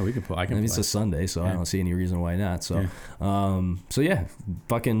guys. Yeah, we could play. I can play. It's a Sunday, so I don't see any reason why not. So,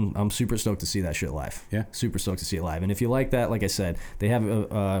 fucking, I'm super stoked to see that shit live. Yeah. Super stoked to see it live. And if you like that, like I said, they have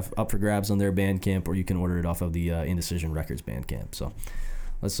up for grabs on their Bandcamp, or you can order it off of the Indecision Records Bandcamp. So,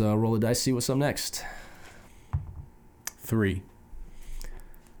 let's roll the dice, see what's up next. 3.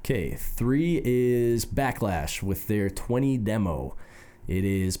 Okay, 3 is Backlash with their 20 demo. It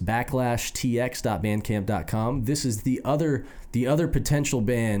is backlashtx.bandcamp.com. This is the other potential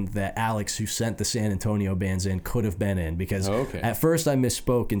band that Alex, who sent the San Antonio bands in, could have been in, because at first I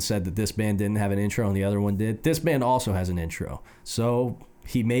misspoke and said that this band didn't have an intro and the other one did. This band also has an intro. So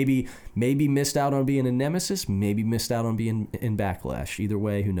he maybe missed out on being in Nemesis, maybe missed out on being in Backlash. Either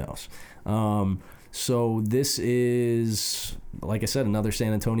way, who knows? So this is, like I said, another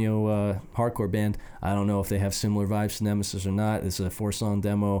San Antonio hardcore band. I don't know if they have similar vibes to Nemesis or not. It's a 4-song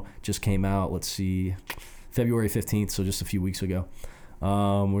demo. Just came out, let's see, February 15th, so just a few weeks ago.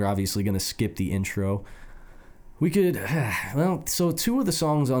 We're obviously going to skip the intro. We could, so 2 of the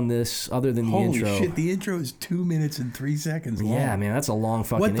songs on this, other than the intro. Holy shit, the intro is 2 minutes and 3 seconds long. Yeah, man, that's a long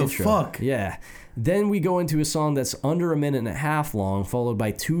fucking intro. What the fuck? Yeah. Then we go into a song that's under a minute and a half long, followed by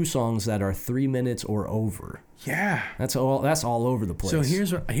 2 songs that are 3 minutes or over. Yeah. That's all over the place. So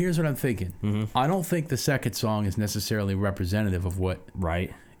here's what I'm thinking. Mm-hmm. I don't think the second song is necessarily representative of what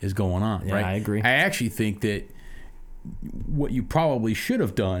is going on. Yeah, right? I agree. I actually think that what you probably should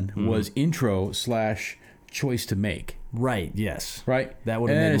have done was intro / choice to make. Right, yes. Right? That would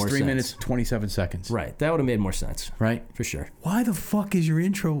have made more sense. 3 minutes, 27 seconds. Right. That would have made more sense. Right? For sure. Why the fuck is your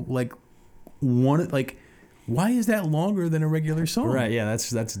intro why is that longer than a regular song? Right, yeah,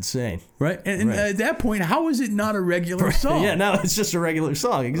 that's insane. Right? And at that point, how is it not a regular song? Yeah, no, it's just a regular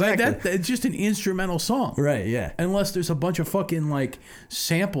song. Exactly. It's just an instrumental song. Right, yeah. Unless there's a bunch of fucking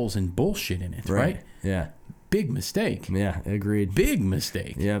samples and bullshit in it, right? Yeah. Big mistake. Yeah, agreed. Big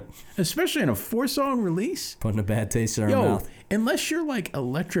mistake. Yep. Especially in a 4-song release. Putting a bad taste in our mouth. Unless you're like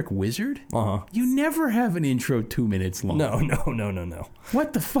Electric Wizard, uh-huh, you never have an intro 2 minutes long. No.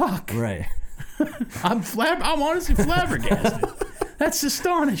 What the fuck? Right. I'm honestly flabbergasted. That's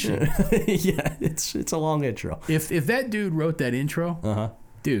astonishing. Yeah, it's a long intro. If that dude wrote that intro,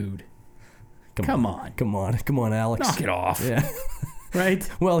 dude, come on, Alex, knock it off. Yeah, right.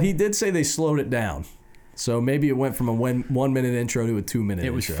 Well, he did say they slowed it down, so maybe it went from a 1 minute intro to a 2 minute.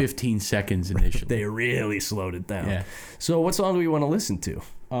 It was intro. 15 seconds initially. They really slowed it down. Yeah. So what song do we want to listen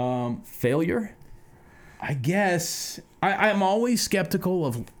to? Failure. I guess I'm always skeptical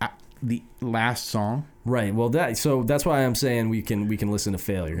of the last song. Right. Well, that's why I'm saying we can listen to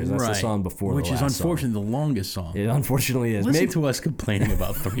Failure, because that's the song before which the last is unfortunately song. The longest song. It unfortunately is. Listen to us complaining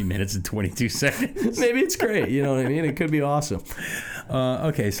about 3 minutes and 22 seconds. Maybe it's great. You know what I mean? It could be awesome.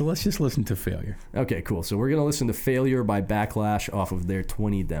 Okay, so let's just listen to Failure. Okay, cool. So we're gonna listen to Failure by Backlash off of their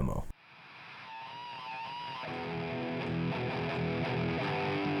 20 demo.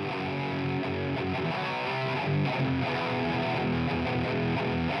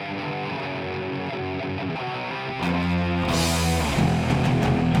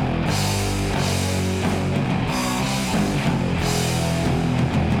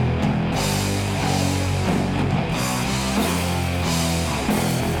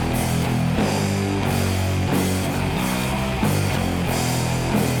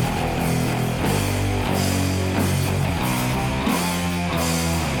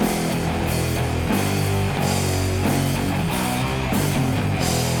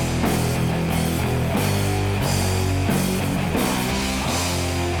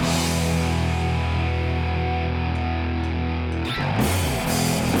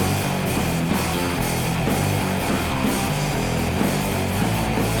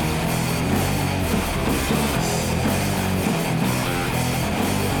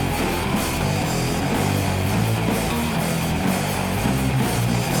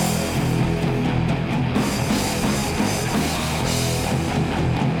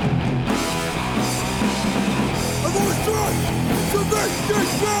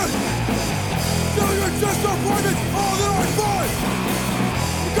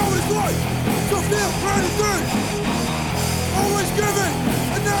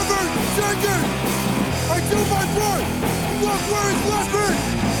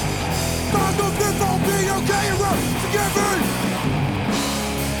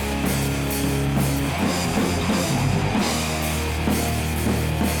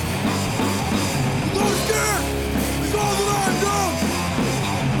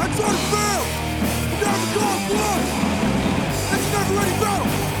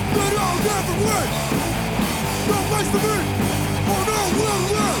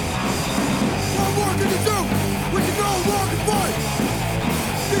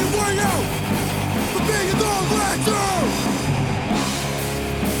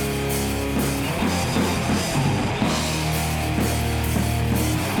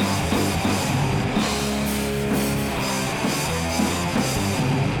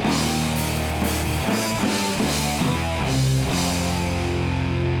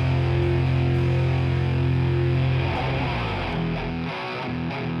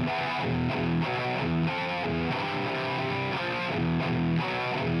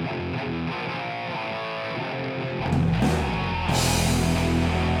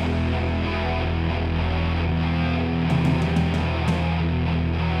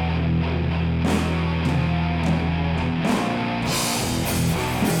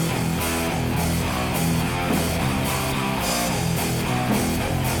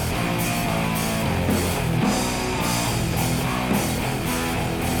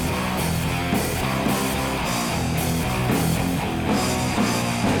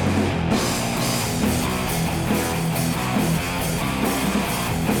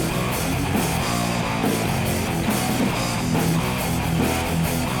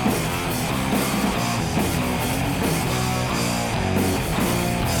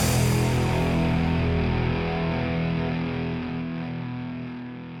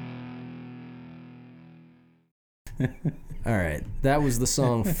 All right, that was the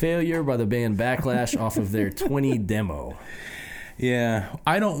song Failure by the band Backlash off of their 20 demo. Yeah,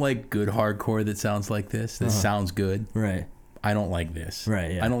 I don't like good hardcore that sounds like this. This sounds good. Right. I don't like this.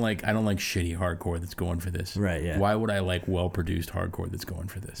 Right, yeah. I don't like shitty hardcore that's going for this. Right, yeah. Why would I like well-produced hardcore that's going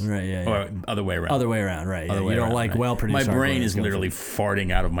for this? Right, yeah. Or other way around. Other way around, right. Yeah. You don't around, like right? well-produced hardcore. My brain is literally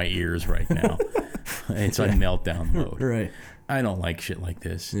farting out of my ears right now. It's on meltdown mode. Right. I don't like shit like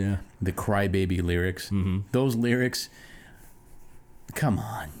this. Yeah. The crybaby lyrics. Mm-hmm. Those lyrics, come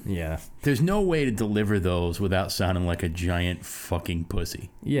on. Yeah. There's no way to deliver those without sounding like a giant fucking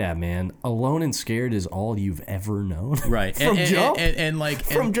pussy. Yeah, man. Alone and Scared is all you've ever known. Right. From Jump? And like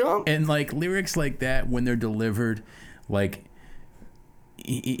From Jump? And like lyrics like that when they're delivered, like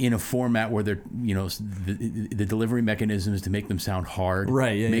in a format where they're, the delivery mechanism is to make them sound hard,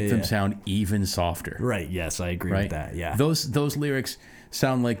 right? Yeah, make them sound even softer, right? Yes, I agree with that. Yeah, those lyrics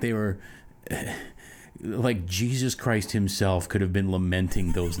sound like they were like Jesus Christ himself could have been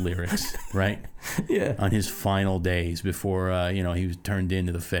lamenting those lyrics, right? Yeah, on his final days before he was turned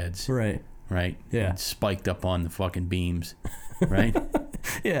into the feds, right? Yeah, and spiked up on the fucking beams, right?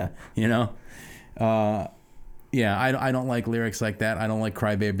 Yeah, Yeah, I don't like lyrics like that. I don't like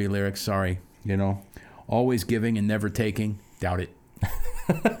crybaby lyrics. Sorry, always giving and never taking. Doubt it.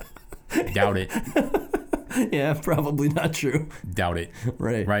 Doubt it. Yeah, probably not true. Doubt it.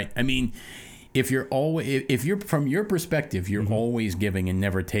 Right. Right. I mean, if you're from your perspective, you're always giving and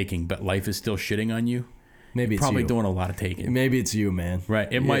never taking, but life is still shitting on you. Maybe it's probably you. doing a lot of taking. Maybe it's you, man. Right.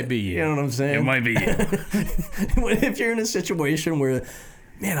 It might be you. You know what I'm saying? It might be you. If you're in a situation where,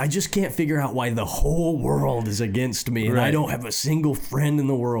 man, I just can't figure out why the whole world is against me and I don't have a single friend in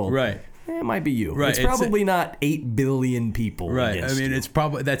the world. Right. It might be you. Right. It's probably not 8 billion people. Right. I mean, you. it's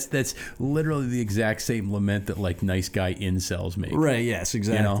probably that's literally the exact same lament that like nice guy incels make. Right. Yes.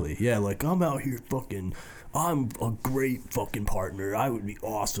 Exactly. Yeah. Like I'm out here fucking. I'm a great fucking partner. I would be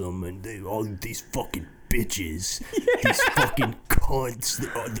awesome, and all these fucking bitches, these fucking cunts,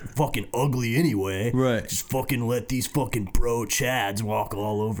 they're fucking ugly anyway. Right. Just fucking let these fucking bro chads walk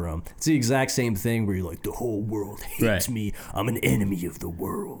all over them. It's the exact same thing where you're like, the whole world hates me. I'm an enemy of the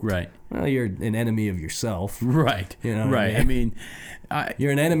world. Right. Well, you're an enemy of yourself. Right. Right. I mean,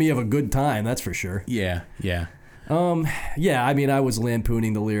 you're an enemy of a good time. That's for sure. Yeah. Yeah. Yeah, I mean, I was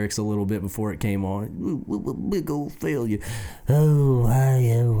lampooning the lyrics a little bit before it came on. Big old failure. Oh, why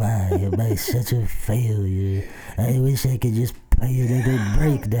am I such a failure? I wish I could just play another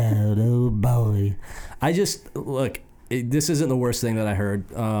breakdown. Oh, boy. This isn't the worst thing that I heard.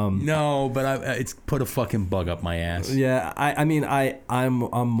 No, but it's put a fucking bug up my ass. Yeah, I mean,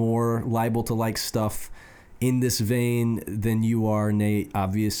 I'm more liable to like stuff in this vein than you are, Nate,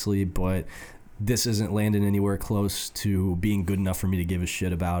 obviously, but this isn't landing anywhere close to being good enough for me to give a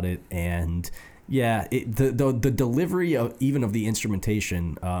shit about it. And yeah, the delivery of even of the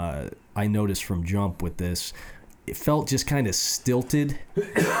instrumentation, I noticed from jump with this, it felt just kind of stilted.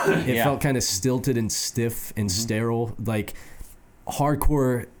 It felt kind of stilted and stiff and sterile. Like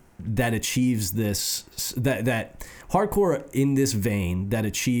hardcore that achieves this, that hardcore in this vein that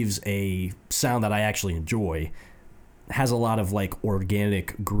achieves a sound that I actually enjoy has a lot of like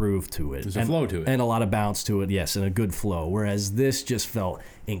organic groove to it. There's a flow to it. And a lot of bounce to it, yes, and a good flow. Whereas this just felt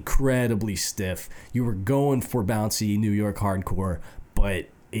incredibly stiff. You were going for bouncy New York hardcore, but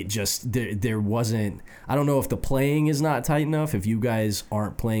it just, there wasn't, I don't know if the playing is not tight enough, if you guys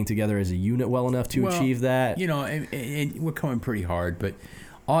aren't playing together as a unit well enough to achieve that. And we're coming pretty hard, but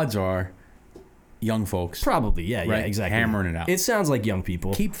odds are young folks. Probably, yeah, exactly. Hammering it out. It sounds like young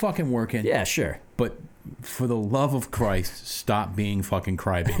people. Keep fucking working. Yeah, sure. But for the love of Christ, stop being fucking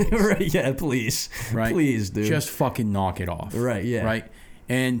crybabies. Right, yeah, please. Right? Please, dude. Just fucking knock it off. Right, yeah. Right?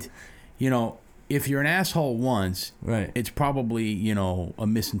 And, if you're an asshole once, right, it's probably, a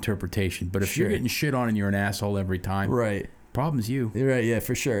misinterpretation. But if you're getting shit on and you're an asshole every time, right, problem's you. Right, yeah,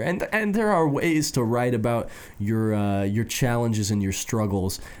 for sure. And there are ways to write about your challenges and your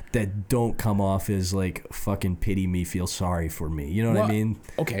struggles that don't come off as like fucking pity me, feel sorry for me. You know what I mean?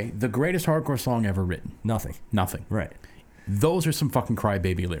 Okay, the greatest hardcore song ever written. Nothing. Right. Those are some fucking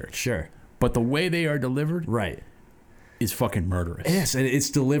crybaby lyrics. Sure. But the way they are delivered, right, is fucking murderous. Yes, and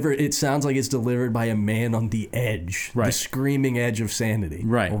it's delivered. It sounds like it's delivered by a man on the edge, the screaming edge of sanity,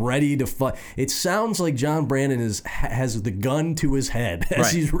 right, ready to fight. It sounds like John Brandon has the gun to his head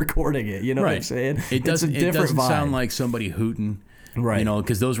as he's recording it. You know what I'm saying? It doesn't sound like somebody hooting, right?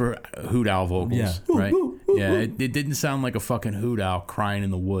 Because those were hoot owl vocals, right? Yeah, it didn't sound like a fucking hoot owl crying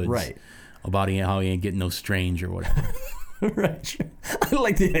in the woods, right? About how he ain't getting no strange or whatever. Right, sure. I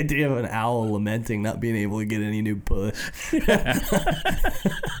like the idea of an owl lamenting not being able to get any new puss.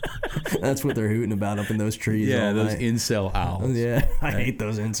 That's what they're hooting about up in those trees. Yeah, those incel owls. Yeah, I hate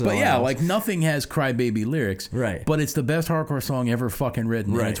those incel owls. But yeah, like nothing has crybaby lyrics. Right. But it's the best hardcore song ever fucking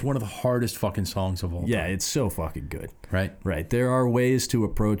written. Right. And it's one of the hardest fucking songs of all time. Yeah, it's so fucking good. Right. Right. There are ways to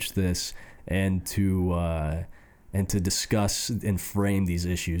approach this and to discuss and frame these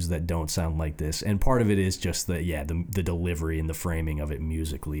issues that don't sound like this. And part of it is just the delivery and the framing of it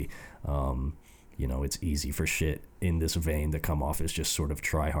musically. It's easy for shit in this vein to come off as just sort of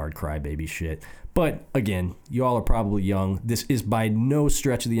try hard crybaby shit. But again, y'all are probably young. This is by no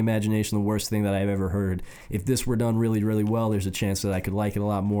stretch of the imagination the worst thing that I've ever heard. If this were done really, really well, there's a chance that I could like it a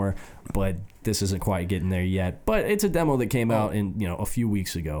lot more. But this isn't quite getting there yet. But it's a demo that came out in a few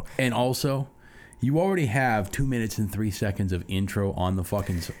weeks ago. And also, You already have 2 minutes and 3 seconds of intro on the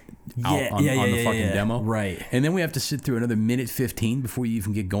fucking demo, right? And then we have to sit through another minute 15 before you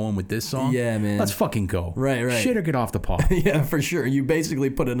even get going with this song. Yeah, man. Let's fucking go. Right. Shit or get off the pot. Yeah, for sure. You basically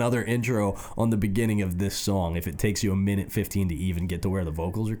put another intro on the beginning of this song if it takes you a minute 15 to even get to where the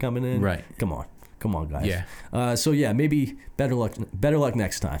vocals are coming in. Right. Come on, guys. Yeah. So yeah, maybe better luck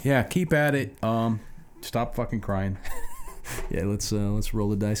next time. Yeah, keep at it. Stop fucking crying. Yeah, let's roll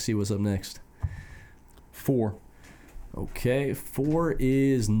the dice. See what's up next. 4. Okay, 4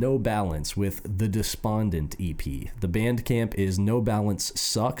 is No Balance with the Despondent EP. The Bandcamp is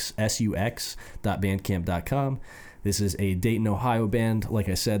NoBalanceSucks, SUX.bandcamp.com. This is a Dayton, Ohio band. Like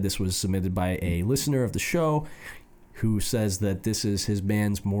I said, this was submitted by a listener of the show who says that this is his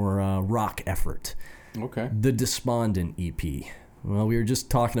band's more rock effort. Okay. The Despondent EP. Well, we were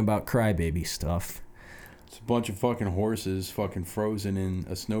just talking about crybaby stuff. It's a bunch of fucking horses fucking frozen in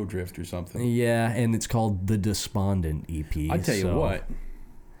a snowdrift or something. Yeah, and it's called The Despondent EP. I tell you what,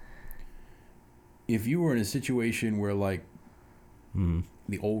 if you were in a situation where, like,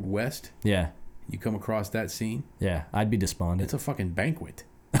 the Old West, yeah, you come across that scene, yeah, I'd be despondent. It's a fucking banquet.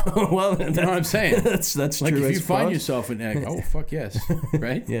 Well, you know what I'm saying? That's like true. if you find yourself in that, oh fuck yes,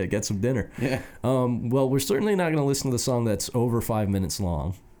 right? Yeah, get some dinner. Yeah. Well, we're certainly not going to listen to the song that's over 5 minutes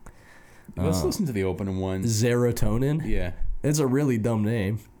long. Let's listen to the opening one. Serotonin. Yeah. It's a really dumb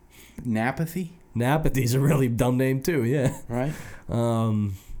name. Napathy. Napathy's a really dumb name too. Yeah. Right.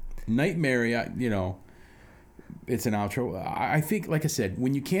 Nightmare. You know, it's an outro. I think, like I said,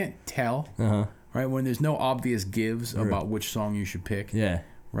 when you can't tell, right, when there's no obvious gives about which song you should pick,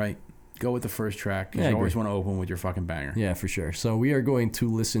 right, go with the first track because you always want to open with your fucking banger. Yeah, for sure. So we are going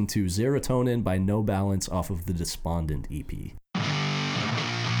to listen to Serotonin by No Balance off of the Despondent EP.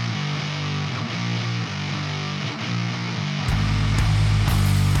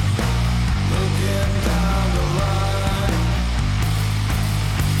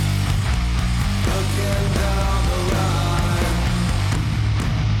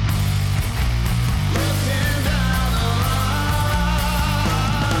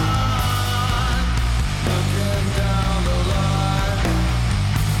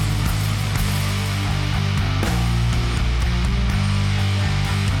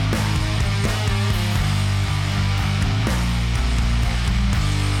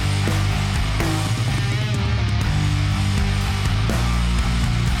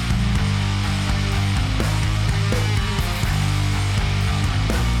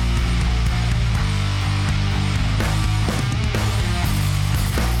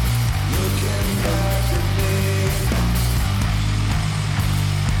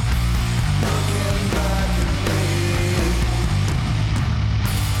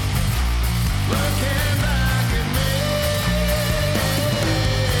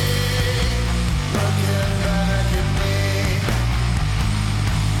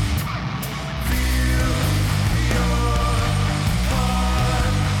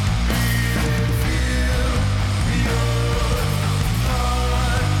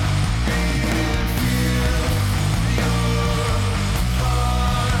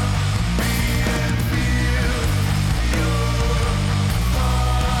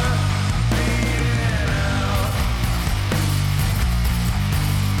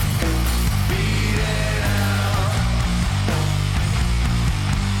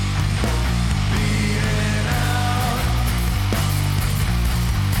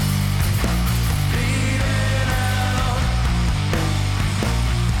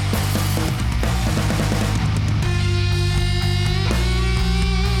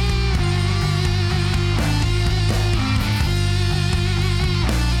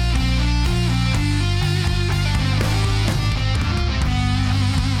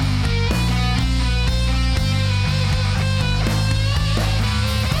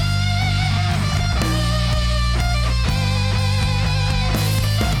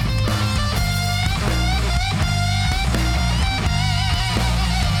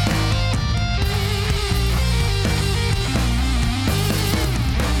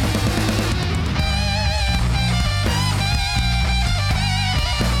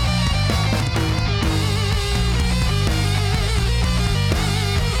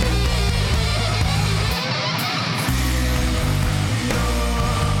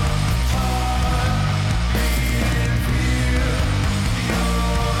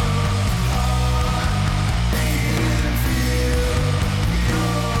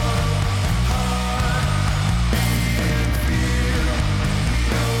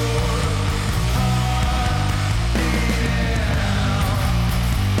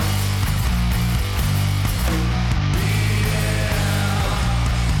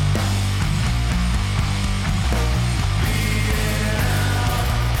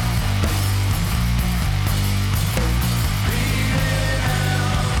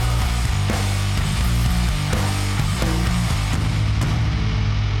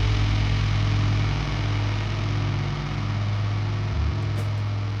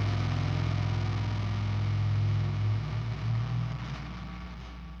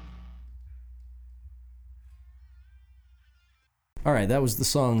 All right, that was the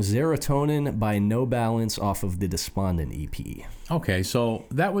song Serotonin by No Balance off of the Despondent EP. Okay, so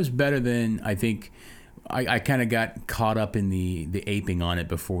that was better than, I think, I kind of got caught up in the aping on it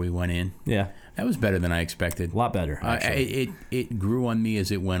before we went in. Yeah. That was better than I expected. A lot better, actually. It grew on me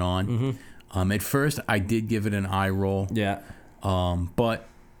as it went on. Mm-hmm. At first, I did give it an eye roll. Yeah. But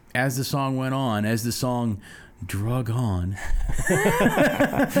as the song went on, as the song drug on,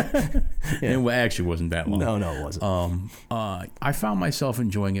 it actually wasn't that long. No, it wasn't. I found myself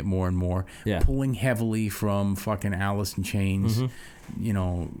enjoying it more and more. Yeah. Pulling heavily from fucking Alice in Chains, you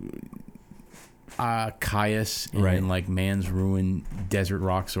know, Caius and like Man's Ruin, Desert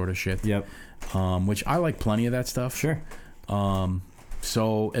Rock sort of shit. Yep. Which I like plenty of that stuff. Sure.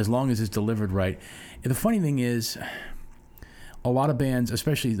 So as long as it's delivered right. The funny thing is, a lot of bands,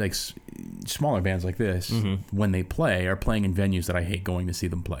 especially like smaller bands like this, when they play, are playing in venues that I hate going to see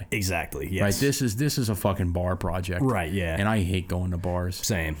them play. Exactly. Yes. Right. This is a fucking bar project. Right. Yeah. And I hate going to bars.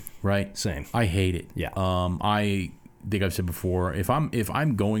 Same. Right. Same. I hate it. Yeah. I think I've said before, if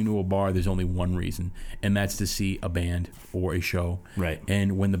I'm going to a bar, there's only one reason, and that's to see a band or a show. Right.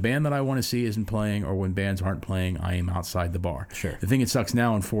 And when the band that I want to see isn't playing, or when bands aren't playing, I am outside the bar. Sure. The thing that sucks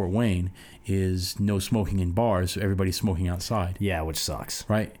now in Fort Wayne is no smoking in bars, so everybody's smoking outside. Yeah, which sucks.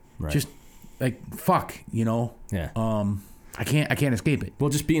 Right. Just like fuck, you know. Yeah. I can't escape it. Well,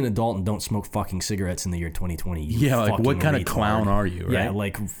 just be an adult and don't smoke fucking cigarettes in the year 2020. Yeah, like what kind of clown are you, right? Yeah,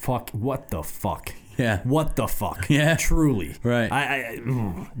 like fuck, what the fuck? Yeah. What the fuck? Yeah. Truly. Right.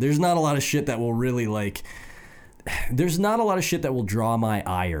 There's not a lot of shit that will really like... There's not a lot of shit that will draw my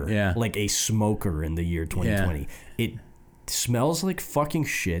ire like a smoker in the year 2020. Yeah. It smells like fucking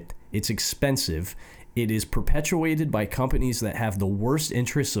shit. It's expensive. It is perpetuated by companies that have the worst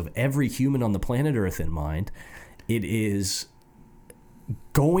interests of every human on the planet Earth in mind. It is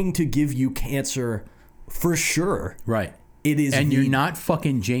going to give you cancer for sure. Right. It is, and you're not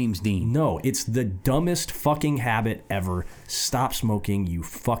fucking James Dean. No, it's the dumbest fucking habit ever. Stop smoking, you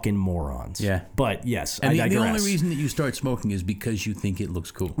fucking morons. Yeah. But yes, and I digress. The only reason that you start smoking is because you think it looks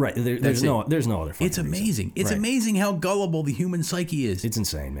cool. Right. There's no other fucking It's amazing. reason. It's amazing how gullible the human psyche is. It's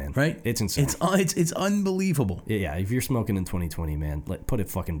insane, man. Right? It's insane. It's unbelievable. Yeah, if you're smoking in 2020, man, put a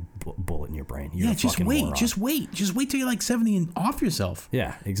fucking bullet in your brain. You're just wait. Moron. Just wait till you're like 70 and off yourself.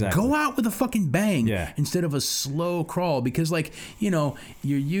 Yeah, exactly. Go out with a fucking bang instead of a slow crawl, because like, you know,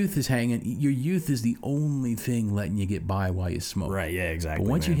 your youth is hanging. Your youth is the only thing letting you get by while you smoke. Right. Yeah. Exactly.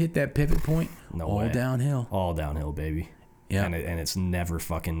 But once you hit that pivot point, all downhill. All downhill, baby. Yeah. And it's never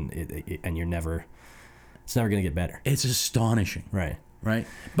fucking. And you're never. It's never gonna get better. It's astonishing. Right. Right.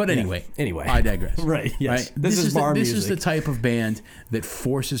 But anyway. Anyway. I digress. Right. Yes. Right? This is bar music. This is the type of band that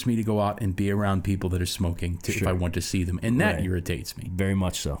forces me to go out and be around people that are smoking if I want to see them, and that irritates me. Very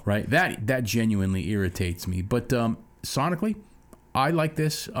much so. Right. That genuinely irritates me. But sonically, I like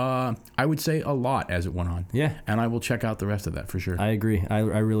this, I would say, a lot as it went on. Yeah. And I will check out the rest of that for sure. I agree. I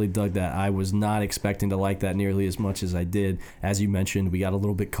really dug that. I was not expecting to like that nearly as much as I did. As you mentioned, we got a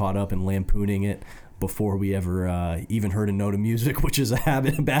little bit caught up in lampooning it before we ever even heard a note of music, which is a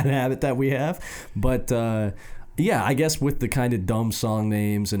bad habit that we have. But... yeah, I guess with the kind of dumb song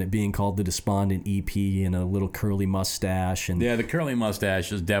names and it being called the Despondent EP and a little curly mustache. And yeah, the curly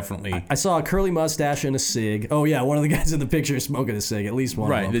mustache is definitely... I saw a curly mustache and a cig. Oh, yeah, one of the guys in the picture is smoking a cig, at least one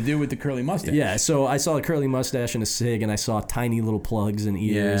of them. Right, the dude with the curly mustache. Yeah, so I saw a curly mustache and a cig, and I saw tiny little plugs and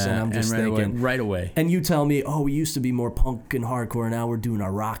ears, and I'm just thinking... Right away. And you tell me, oh, we used to be more punk and hardcore, now we're doing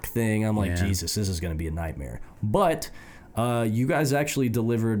our rock thing. I'm like, Jesus, this is going to be a nightmare. But... you guys actually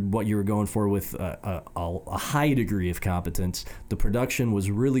delivered what you were going for with a high degree of competence. The production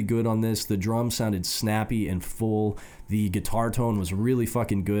was really good on this. The drums sounded snappy and full. The guitar tone was really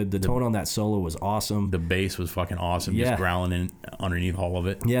fucking good. The tone on that solo was awesome. The bass was fucking awesome, just growling in underneath all of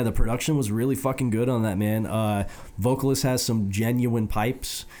it. Yeah, the production was really fucking good on that, man. Vocalist has some genuine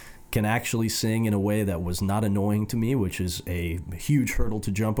pipes. Can actually sing in a way that was not annoying to me, which is a huge hurdle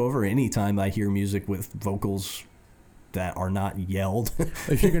to jump over. Anytime I hear music with vocals that are not yelled.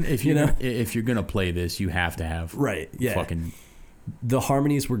 If you're gonna play this, you have to have fucking. The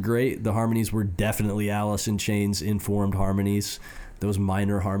harmonies were great. The harmonies were definitely Alice in Chains informed harmonies. Those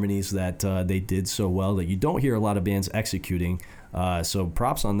minor harmonies that they did so well that you don't hear a lot of bands executing. So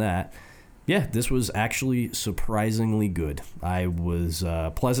props on that. Yeah, this was actually surprisingly good. I was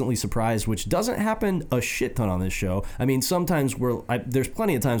pleasantly surprised, which doesn't happen a shit ton on this show. I mean, sometimes there's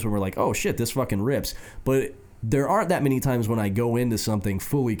plenty of times when we're like, oh shit, this fucking rips, but there aren't that many times when I go into something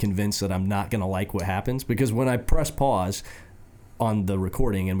fully convinced that I'm not going to like what happens, because when I press pause on the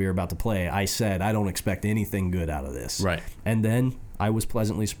recording and we were about to play, I said, I don't expect anything good out of this. Right. And then I was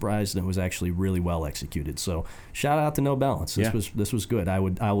pleasantly surprised, and it was actually really well executed. So shout out to No Balance. This was good. I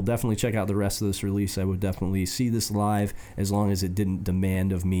will definitely check out the rest of this release. I would definitely see this live, as long as it didn't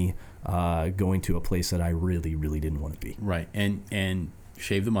demand of me going to a place that I really, really didn't want to be. Right. And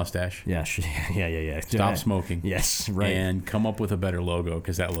shave the mustache. Yeah. Stop smoking. Yes, right. And come up with a better logo,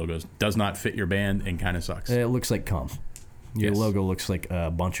 because that logo does not fit your band and kind of sucks. It looks like cum. Your logo looks like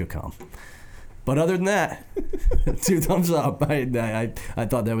a bunch of cum. But other than that, 2 thumbs up. I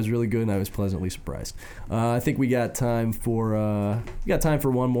thought that was really good, and I was pleasantly surprised. I think we got time for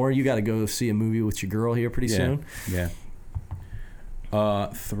one more. You got to go see a movie with your girl here pretty soon. Yeah.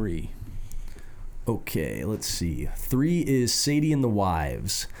 3. Okay, let's see. 3 is Sadie and the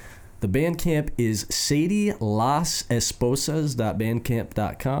Wives. The Bandcamp is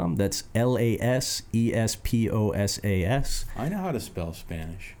sadielasesposas.bandcamp.com. That's LASESPOSAS. I know how to spell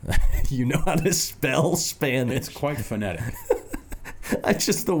Spanish. You know how to spell Spanish. It's quite phonetic. It's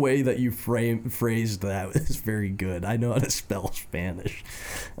just the way that you phrased that is very good. I know how to spell Spanish.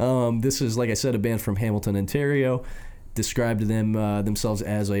 This is, like I said, a band from Hamilton, Ontario. Described themselves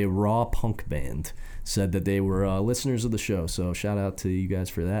as a raw punk band. Said that they were listeners of the show, so shout out to you guys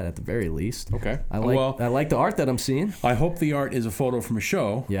for that at the very least. Okay. I like the art that I'm seeing. I hope the art is a photo from a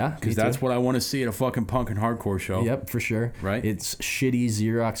show. Yeah, because that's what I want to see at a fucking punk and hardcore show. Yep, for sure. Right. It's shitty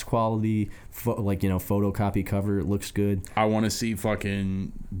Xerox quality, photocopy cover. It looks good. I want to see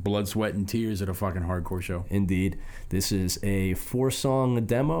fucking blood, sweat, and tears at a fucking hardcore show. Indeed. This is a 4-song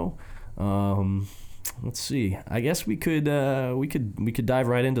demo. Let's see. I guess we could dive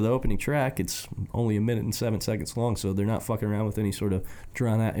right into the opening track. It's only 1 minute and 7 seconds long, so they're not fucking around with any sort of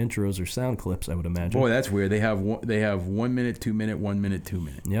drawn out intros or sound clips, I would imagine. Boy, that's weird. They have 1 minute, 2 minute, 1 minute, 2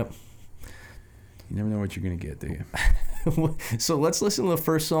 minute. Yep. You never know what you're gonna get, do you? So let's listen to the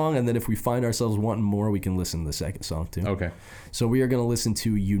first song, and then if we find ourselves wanting more, we can listen to the second song too. Okay. So we are going to listen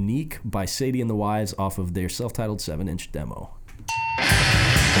to Unique by Sadie and the Wives off of their self-titled 7-inch demo.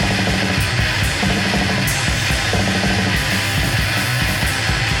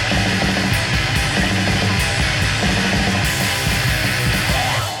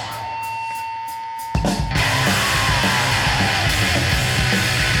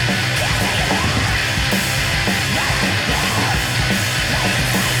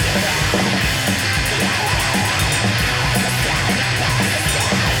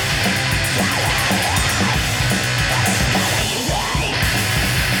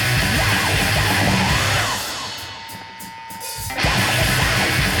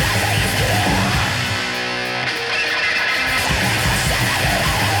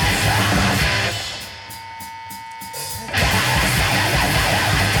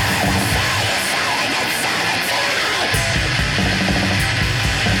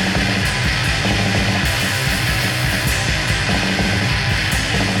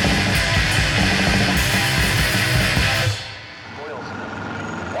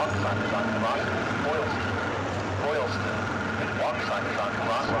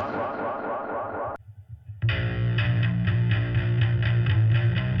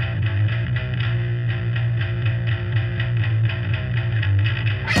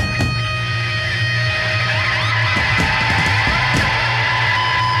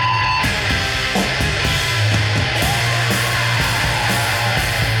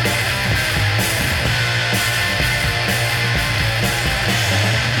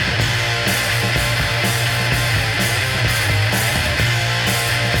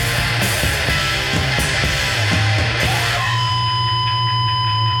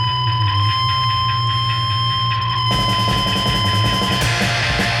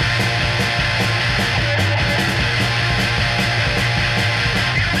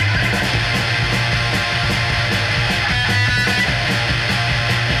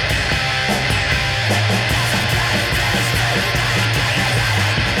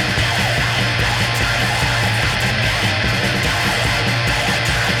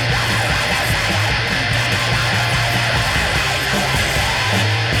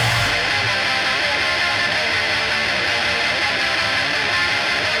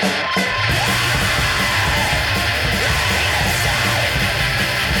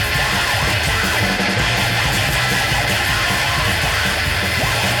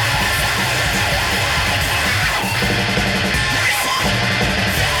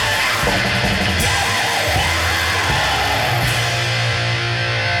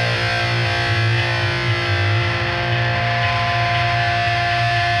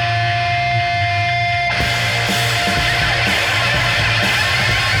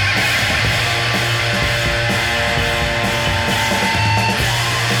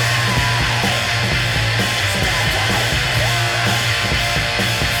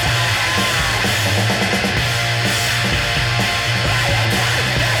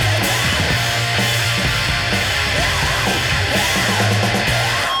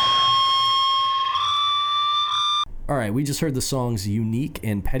 right, we just heard the songs Unique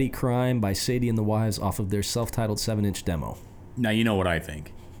and Petty Crime by Sadie and the Wives off of their self-titled 7-inch demo. Now, you know what I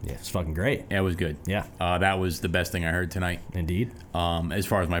think. Yeah, it's fucking great. Yeah, it was good. Yeah. That was the best thing I heard tonight. Indeed. As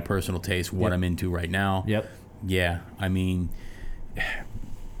far as my personal taste, what I'm into right now. Yep. Yeah, I mean,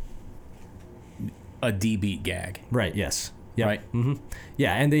 a D-beat gag. Right, yes. Yep. Right. Mm-hmm.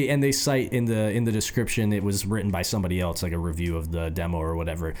 Yeah, and they cite in the description, it was written by somebody else, like a review of the demo or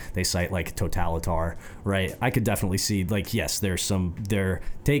whatever. They cite like Totalitar, right? I could definitely see like, yes, they're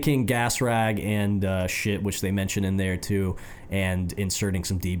taking gas rag and shit, which they mention in there too, and inserting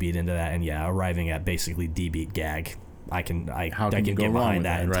some D-beat into that, and arriving at basically D-beat gag. I can get behind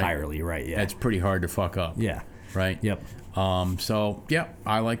that entirely, right? Yeah, that's pretty hard to fuck up. Yeah. Right. Yep. So yeah,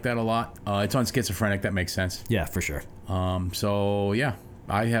 I like that a lot. It's on Schizophrenic. That makes sense. Yeah, for sure. So yeah,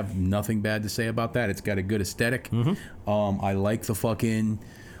 I have nothing bad to say about that. It's got a good aesthetic. Mm-hmm. I like the fucking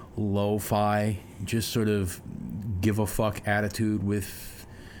lo-fi, just sort of give a fuck attitude with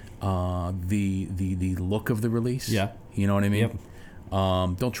the look of the release. Yeah. You know what I mean?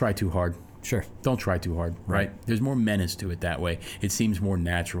 Yep. Don't try too hard. Sure. Don't try too hard. Right. There's more menace to it that way. It seems more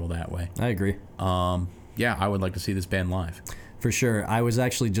natural that way. I agree. Yeah, I would like to see this band live. For sure. I was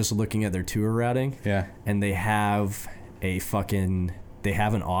actually just looking at their tour routing. Yeah. And they have an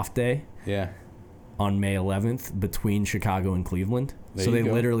off day. Yeah. On May 11th between Chicago and Cleveland. So they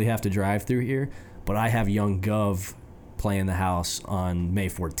literally have to drive through here. But I have Young Gov playing the house on May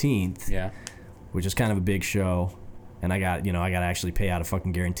 14th. Yeah. Which is kind of a big show. And I got to actually pay out a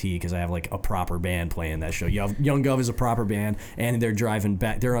fucking guarantee because I have like a proper band playing that show. Young Gov is a proper band, and they're driving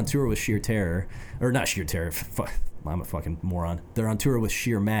back. They're on tour with Sheer Terror, or not Sheer Terror. I'm a fucking moron. They're on tour with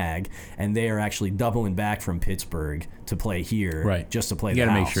Sheer Mag, and they are actually doubling back from Pittsburgh to play here, right? Just to play. You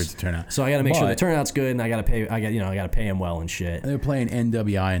got to make sure it's a turnout. So I got to make sure the turnout's good, and I got to pay. I got to pay them well and shit. They're playing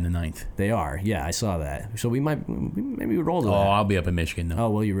NWI in the 9th. They are. Yeah, I saw that. So maybe we roll to that. I'll be up in Michigan though. Oh,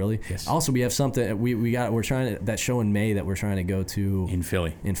 will you really? Yes. Also, we have something we're trying to, that show in May that we're trying to go to in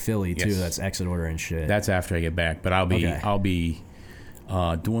Philly. Too. Yes. That's Exit Order and shit. That's after I get back, but I'll be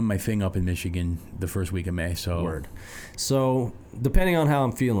doing my thing up in Michigan the first week of May. So Word. So depending on how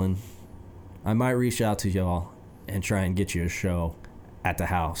I'm feeling, I might reach out to y'all and try and get you a show at the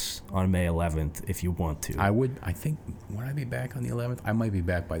house on May 11th if you want to. Would I be back on the 11th? I might be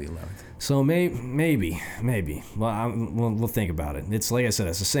back by the 11th. So maybe. Well, we'll think about it. It's like I said,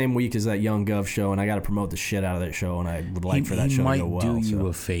 it's the same week as that Young Gov show, and I got to promote the shit out of that show, and I would like for that show to go well. He might do you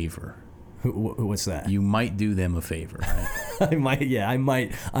a favor. What's that? You might do them a favor, right? I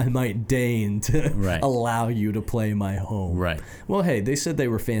might deign to allow you to play my home. Right. Well, hey, they said they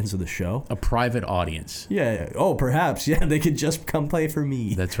were fans of the show. A private audience. Yeah. Oh, perhaps. Yeah, they could just come play for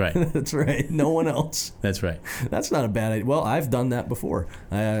me. That's right. That's right. No one else. That's right. That's not a bad idea. Well, I've done that before.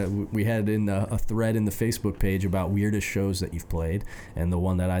 We had in a thread in the Facebook page about weirdest shows that you've played, and the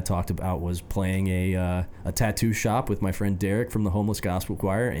one that I talked about was playing a tattoo shop with my friend Derek from the Homeless Gospel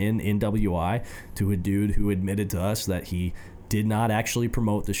Choir in NWI to a dude who admitted to us that he did not actually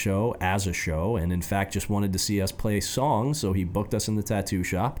promote the show as a show, and in fact just wanted to see us play songs, so he booked us in the tattoo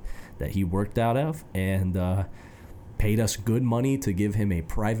shop that he worked out of and paid us good money to give him a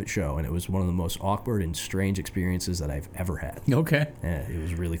private show, and it was one of the most awkward and strange experiences that I've ever had. Okay. Yeah, it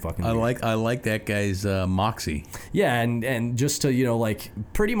was really fucking weird. I like that guy's moxie. Yeah, and just to,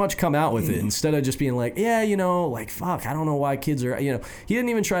 pretty much come out with it instead of just being like, fuck, I don't know why kids are, he didn't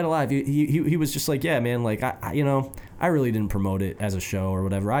even try to lie. He was just like, yeah, man, I really didn't promote it as a show or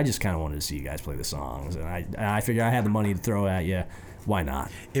whatever. I just kind of wanted to see you guys play the songs, and I figured I had the money to throw at you. Why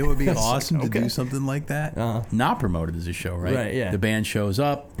not? It would be awesome to do something like that. Not promoted as a show, right? Right, yeah. The band shows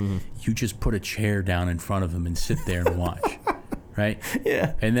up. You just put a chair down in front of them and sit there and watch. Right?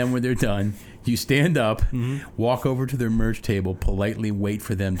 Yeah. And then when they're done, you stand up, walk over to their merch table, politely wait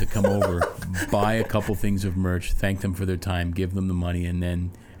for them to come over, buy a couple things of merch, thank them for their time, give them the money, and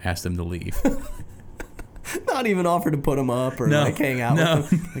then ask them to leave. Not even offer to put them up or hang out with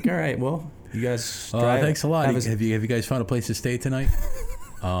them. All right, well, you guys drive. Thanks a lot. Have you guys found a place to stay tonight?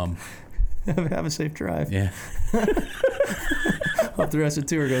 Have a safe drive. Yeah. Hope the rest of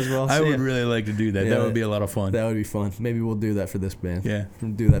the tour goes well. I would really like to do that. Yeah, that would be a lot of fun. That would be fun. Maybe we'll do that for this band. Yeah.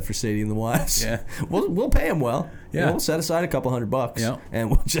 We'll do that for Sadie and the Wives. Yeah. We'll pay them well. Yeah. We'll set aside a couple $100. Yeah. And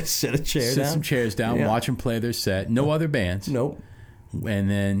we'll just sit some chairs down, watch them play their set. No other bands. Nope. And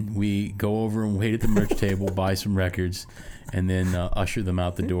then we go over and wait at the merch table, buy some records, and then usher them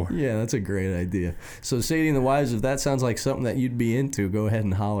out the door. Yeah, that's a great idea. So, Sadie and the Wives, if that sounds like something that you'd be into, go ahead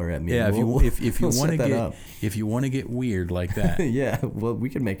and holler at me. Yeah, if you want to get weird like that. Yeah, well, we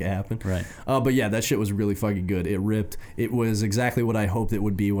can make it happen. Right. But yeah, that shit was really fucking good. It ripped. It was exactly what I hoped it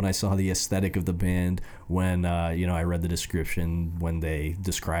would be when I saw the aesthetic of the band. When I read the description, when they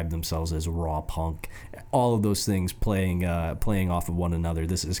described themselves as raw punk, all of those things playing off of one another.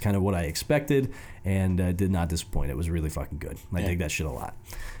 This is kind of what I expected, and did not disappoint. It was really fucking good. I dig that shit a lot.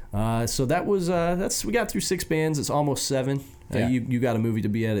 So that was we got through 6 bands. It's almost 7. Yeah. You got a movie to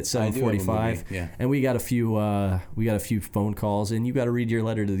be at 7:45. Yeah. And we got a few phone calls, and you got to read your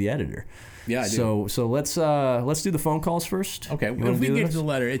letter to the editor. Yeah, I do. So let's do the phone calls first. Okay. If we get to the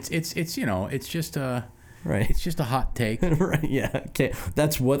letter, it's just right. It's just a hot take. Right. Yeah. Okay.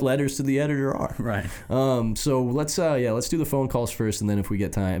 That's what letters to the editor are. Right. So let's do the phone calls first, and then if we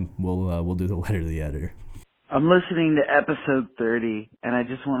get time, we'll do the letter to the editor. I'm listening to episode 30, and I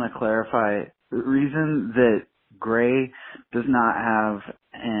just want to clarify the reason that Gray does not have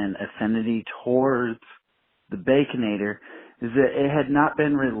an affinity towards the Baconator is that it had not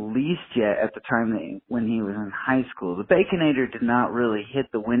been released yet at the time when he was in high school. The Baconator did not really hit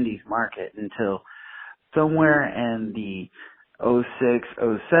the Wendy's market until somewhere in the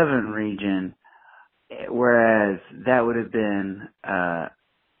 06-07 region, whereas that would have been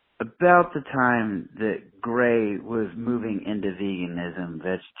about the time that Gray was moving into veganism,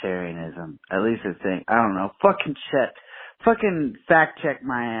 vegetarianism. At least I think. I don't know. Fucking fact check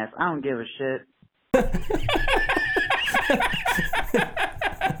my ass. I don't give a shit.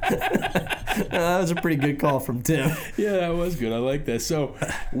 That was a pretty good call from Tim. Yeah, that was good. I like that. So,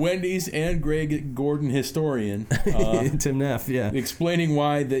 Wendy's and Greg Gordon historian, Tim Neff, yeah, explaining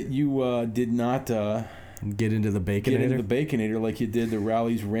why that you did not get into the Baconator like you did the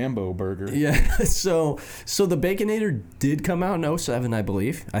Rally's Rambo burger. Yeah. So the Baconator did come out in 07, I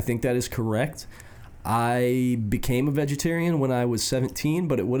believe. I think that is correct. I became a vegetarian when I was 17,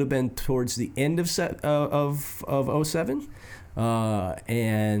 but it would have been towards the end of 07.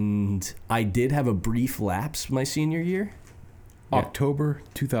 And I did have a brief lapse my senior year. October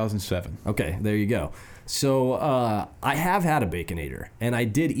 2007. Okay, there you go. So I have had a Baconator, and I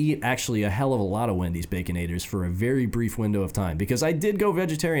did eat actually a hell of a lot of Wendy's Baconators for a very brief window of time, because I did go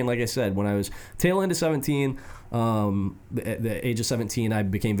vegetarian, like I said, when I was tail end of 17. At the age of 17, I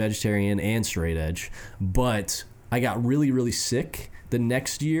became vegetarian and straight edge, but I got really, really sick the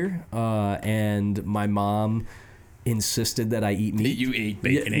next year, and my mom insisted that I eat meat. You ate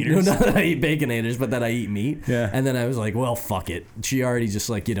Baconators? Yeah, no, not that I eat Baconators, but that I eat meat. Yeah. And then I was like, well, fuck it. She already just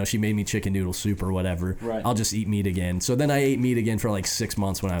she made me chicken noodle soup or whatever. Right. I'll just eat meat again. So then I ate meat again for like 6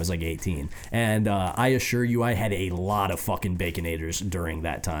 months when I was like 18. And I assure you, I had a lot of fucking Baconators during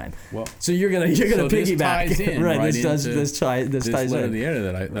that time. Well, so you're gonna piggyback. Ties in, right. Right, this ties letter in. The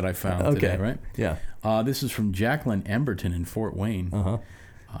editor that I found today, right? Yeah. This is from Jacqueline Emberton in Fort Wayne. Uh-huh.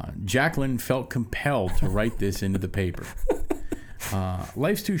 Jacqueline felt compelled to write this into the paper.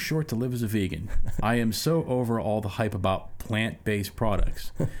 Life's too short to live as a vegan. I am so over all the hype about plant-based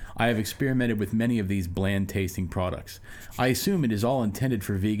products. I have experimented with many of these bland-tasting products. I assume it is all intended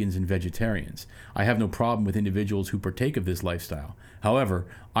for vegans and vegetarians. I have no problem with individuals who partake of this lifestyle. However,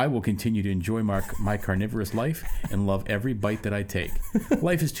 I will continue to enjoy my carnivorous life and love every bite that I take.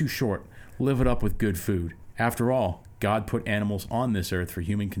 Life is too short. Live it up with good food. After all, God put animals on this earth for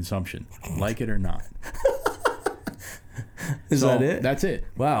human consumption, like it or not. Is that it? That's it.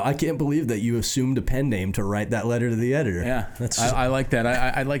 Wow, I can't believe that you assumed a pen name to write that letter to the editor. Yeah, I like that.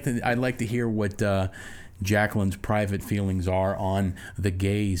 I'd like to hear what Jacqueline's private feelings are on the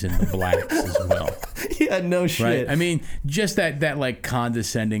gays and the blacks as well. Yeah, no shit. Right? I mean, just that like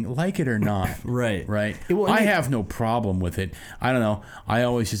condescending, like it or not. Right. I have no problem with it. I don't know. I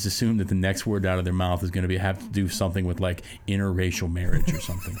always just assume that the next word out of their mouth is going to have to do something with like interracial marriage or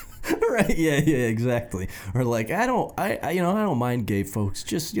something. Right. Yeah, exactly. Or like, I don't mind gay folks.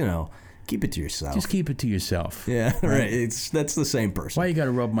 Just, keep it to yourself. Just keep it to yourself. Yeah, right. That's the same person. Why you got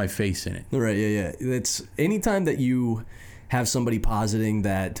to rub my face in it? Right, yeah. It's anytime that you have somebody positing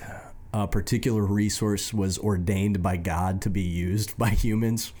that a particular resource was ordained by God to be used by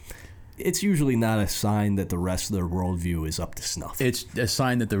humans, it's usually not a sign that the rest of their worldview is up to snuff. It's a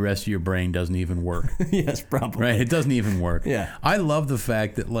sign that the rest of your brain doesn't even work. Yes, probably. Right? It doesn't even work. Yeah. I love the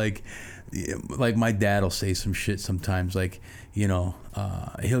fact that like my dad will say some shit sometimes, like, he'll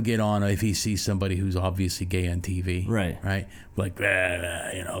get on if he sees somebody who's obviously gay on TV. Right. Like,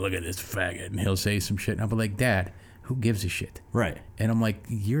 look at this faggot. And he'll say some shit. And I'll be like, Dad, who gives a shit? Right. And I'm like,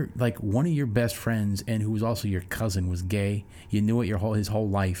 you're like one of your best friends, and who was also your cousin, was gay. You knew it his whole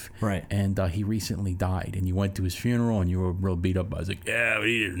life. Right. And he recently died, and you went to his funeral, and you were real beat up. I was like, yeah, but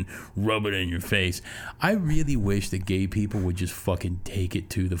he didn't rub it in your face. I really wish that gay people would just fucking take it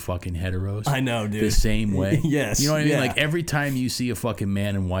to the fucking heteros. I know, dude. The same way. Yes. You know what I mean? Like every time you see a fucking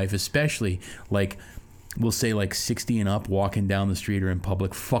man and wife, especially like, we'll say like 60 and up walking down the street or in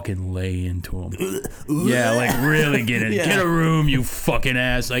public, fucking lay into them. Yeah, like really get in. Get a room, you fucking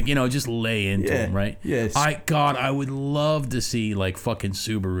ass. Like, you know, just lay into them, right? Yes. I would love to see like fucking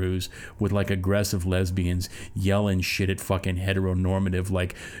Subarus with like aggressive lesbians yelling shit at fucking heteronormative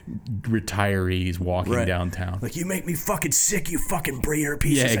like retirees walking downtown. Like, you make me fucking sick, you fucking breeder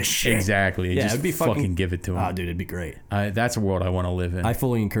pieces of shit. Exactly. Yeah, just it'd be fucking give it to them. Oh, dude, it'd be great. That's a world I want to live in. I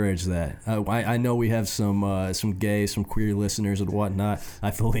fully encourage that. I know we have some gay, some queer listeners and whatnot. I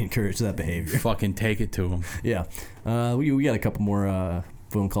fully encourage that behavior. Fucking take it to them. Yeah. We got a couple more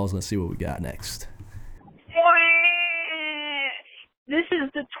phone calls. Let's see what we got next. This is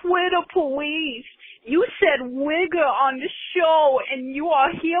the Twitter police. You said wigger on the show, and you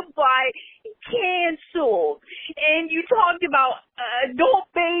are hereby canceled. And you talked about adult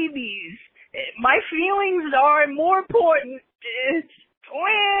babies. My feelings are more important.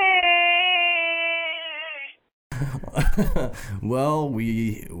 Well,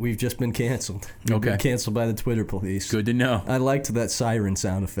 we've just been canceled. We've been canceled by the Twitter police. Good to know. I liked that siren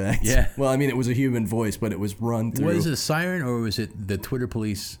sound effect. Yeah. Well, I mean, it was a human voice, but it was run through. Was it a siren, or was it the Twitter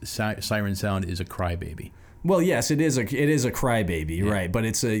police siren sound is a crybaby? Well, yes, it is a crybaby, right? But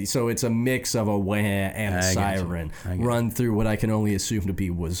it's a mix of a wah and a siren run through what I can only assume to be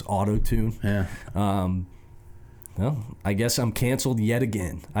was auto-tune. Yeah. Well, I guess I'm canceled yet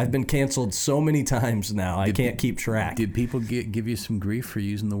again. I've been canceled so many times now, I can't keep track. Did people give you some grief for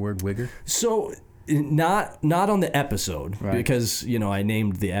using the word wigger? So, not on the episode, because, you know, I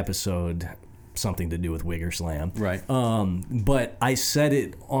named the episode something to do with Wigger Slam. Right. But I said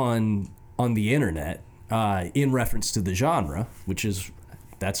it on the internet in reference to the genre, which is...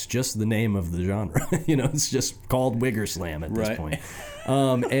 That's just the name of the genre. You know, it's just called Wigger Slam at this point.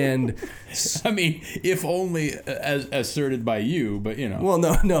 And I mean, if only as asserted by you, but you know. Well,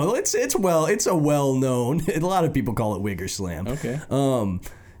 no, it's a well-known. A lot of people call it Wigger Slam. Okay.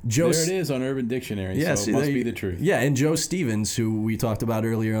 There it is on Urban Dictionary, so it must be the truth. Yeah, and Joe Stevens, who we talked about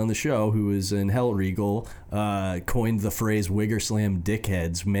earlier on the show, who is in Hell Regal, coined the phrase Wigger Slam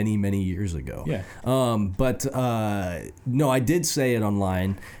dickheads many, many years ago. Yeah. But no, I did say it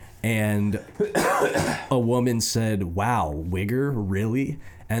online, and a woman said, wow, Wigger, really?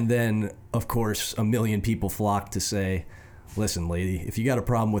 And then, of course, a million people flocked to say, listen, lady, if you got a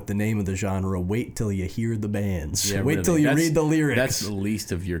problem with the name of the genre, wait till you hear the bands. Yeah, wait till you read the lyrics. That's the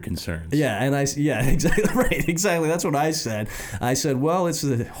least of your concerns. Yeah, and exactly right, exactly. That's what I said. I said, well, it's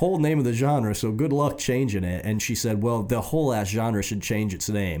the whole name of the genre, so good luck changing it. And she said, well, the whole ass genre should change its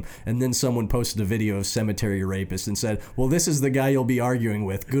name. And then someone posted a video of Cemetery Rapist and said, well, this is the guy you'll be arguing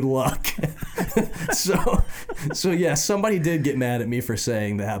with. Good luck. So yeah, somebody did get mad at me for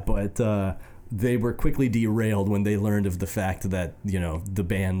saying that, but they were quickly derailed when they learned of the fact that, you know, the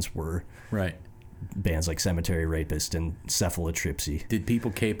bands were bands like Cemetery Rapist and Cephalotripsy. Did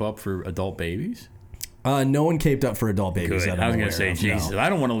people cape up for adult babies? No one caped up for adult babies. Good. I was going to say, Jesus, I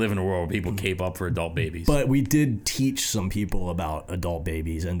don't want to live in a world where people cape up for adult babies. But we did teach some people about adult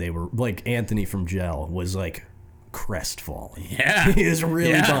babies, and they were like, Anthony from Gel was like crestfallen. Yeah. He was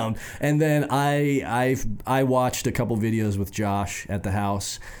really bummed. And then I watched a couple videos with Josh at the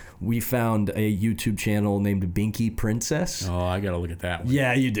house. We found a YouTube channel named Binky Princess. Oh, I gotta look at that one.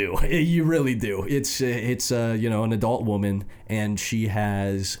 Yeah, you do. You really do. It's you know, an adult woman, and she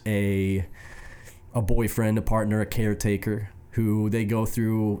has a boyfriend, a partner, a caretaker, who they go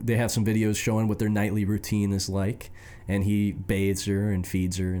through. They have some videos showing what their nightly routine is like, and he bathes her and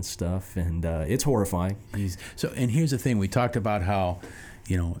feeds her and stuff, and it's horrifying. And here's the thing: we talked about how,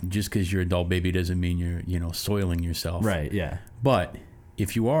 you know, just because you're an adult baby doesn't mean you're, you know, soiling yourself. Right. Yeah. But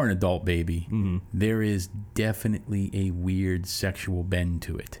if you are an adult baby, there is definitely a weird sexual bend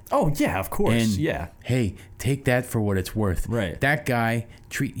to it. Oh, yeah, of course. And, yeah. Hey, take that for what it's worth. Right. That guy,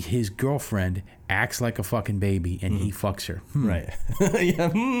 his girlfriend acts like a fucking baby, and he fucks her. Right.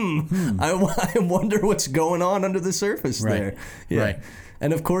 Yeah. I wonder what's going on under the surface there. Yeah. Right.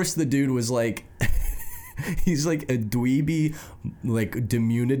 And, of course, the dude was like... He's like a dweeby, like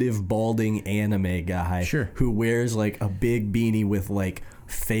diminutive, balding anime guy who wears like a big beanie with like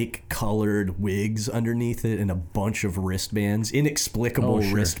fake colored wigs underneath it and a bunch of wristbands, inexplicable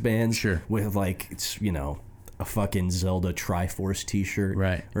wristbands with like, it's, you know, a fucking Zelda Triforce t-shirt.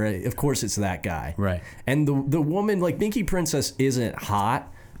 Right. Of course it's that guy. Right. And the woman, like, Minky Princess isn't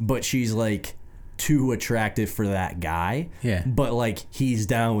hot, but she's like too attractive for that guy. Yeah. But like he's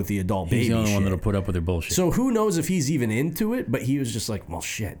down with the adult baby. He's the only shit. one that'll put up with her bullshit. So who knows if he's even into it? But he was just like, well,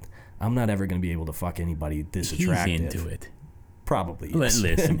 shit, I'm not ever gonna be able to fuck anybody this attractive. He's into it. Probably. Yes.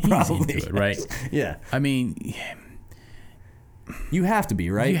 Listen, he's into it, right? Yeah. I mean, you have to be,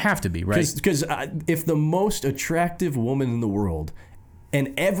 right? You have to be, right? Because if the most attractive woman in the world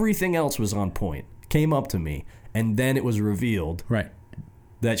and everything else was on point came up to me and then it was revealed, right,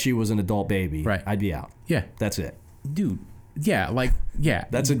 that she was an adult baby, right, I'd be out. Yeah, that's it, dude. Yeah,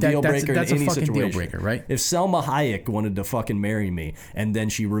 that's a deal breaker. That's in a any fucking situation. deal breaker, right? If Selma Hayek wanted to fucking marry me and then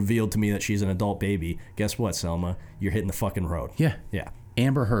she revealed to me that she's an adult baby, guess what, Selma? You're hitting the fucking road. Yeah, yeah.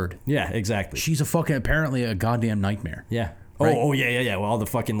 Amber Heard. Yeah, exactly. She's apparently a goddamn nightmare. Yeah. Right? Oh yeah. Well, all the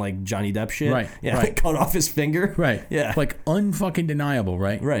fucking like Johnny Depp shit. Right. Yeah. Right. Cut off his finger. Right. Yeah. Like unfucking deniable.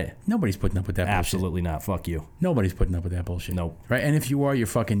 Right. Right. Nobody's putting up with that. Absolutely bullshit. Not. Fuck you. Nobody's putting up with that bullshit. Nope. Right. And if you are, you're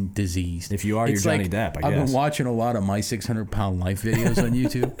fucking diseased. If you are, you're Johnny Depp. I guess. I've been watching a lot of My 600-Pound Life videos on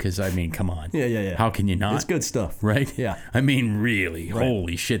YouTube because I mean, come on. Yeah. How can you not? It's good stuff. Right. Yeah. I mean, really, right.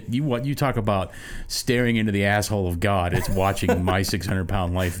 Holy shit! You talk about staring into the asshole of God. It's watching My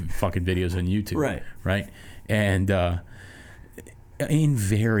 600-Pound Life fucking videos on YouTube. Right. Right. And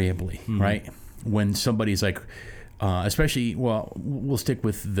invariably, right, when somebody's like, especially, well, we'll stick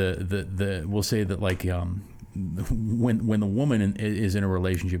with the we'll say that like when the woman is in a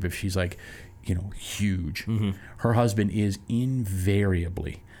relationship, if she's like, you know, huge, her husband is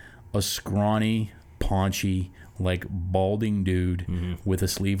invariably a scrawny, paunchy, like balding dude with a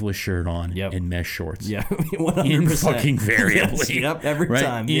sleeveless shirt on and mesh shorts. Yeah, 100%. Fucking invariably. Yes, yep, every right?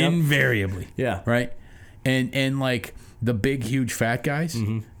 time. Yep. Invariably. Yeah. Right? And like the big, huge fat guys,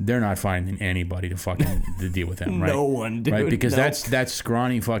 they're not finding anybody to fucking to deal with them, right? No one, dude. Right? Because nope. that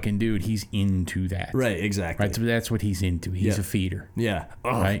scrawny fucking dude, he's into that. Right, exactly. Right? So that's what he's into. He's a feeder. Yeah.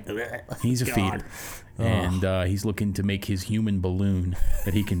 Right? He's a feeder. And he's looking to make his human balloon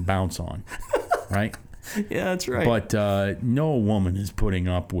that he can bounce on. Right? Yeah, that's right. But no woman is putting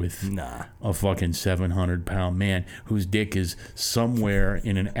up with a fucking 700-pound man whose dick is somewhere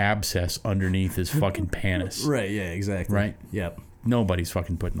in an abscess underneath his fucking panis. Right, yeah, exactly. Right? Yep. Nobody's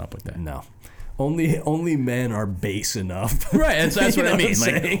fucking putting up with that. No. Only men are base enough. Right, that's what I mean.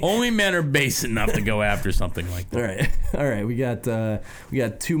 Like, only men are base enough to go after something like that. All right. We got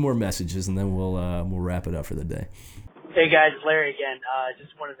 2 more messages and then we'll wrap it up for the day. Hey guys, Larry again.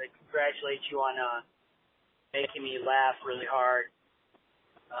 Just wanted to congratulate you on making me laugh really hard.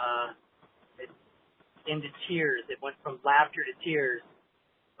 Into tears. It went from laughter to tears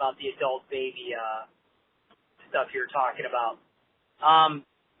about the adult baby stuff you were talking about. I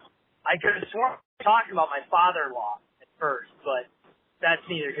could have sworn I was talking about my father-in-law at first, but that's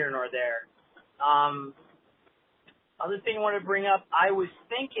neither here nor there. Other thing I wanted to bring up, I was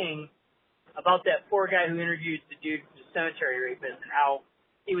thinking about that poor guy who interviewed the dude from the cemetery rapist and how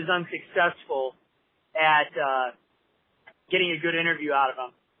he was unsuccessful at getting a good interview out of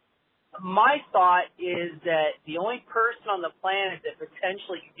him. My thought is that the only person on the planet that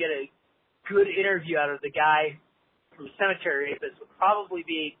potentially could get a good interview out of the guy from the cemetery rapist would probably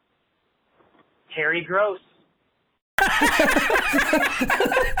be Terry Gross.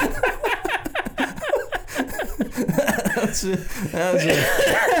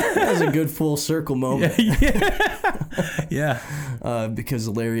 That was a good full circle moment. Yeah. Because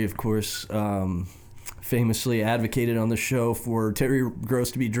Larry, of course, famously advocated on the show for Terry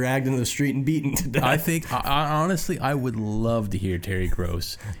Gross to be dragged into the street and beaten to death. I think, honestly, I would love to hear Terry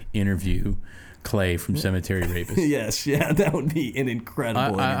Gross interview Clay from Cemetery Rapist. Yes, yeah, that would be an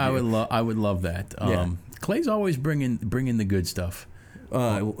incredible interview. I would love that. Clay's always bringing the good stuff.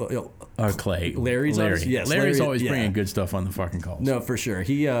 Or Clay. Larry's always bringing good stuff on the fucking calls. No, for sure.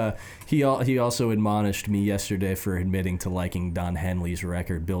 He also admonished me yesterday for admitting to liking Don Henley's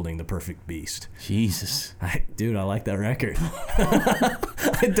record, Building the Perfect Beast. Jesus. I like that record.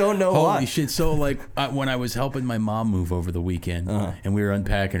 I don't know why. Holy shit. So, like, when I was helping my mom move over the weekend and we were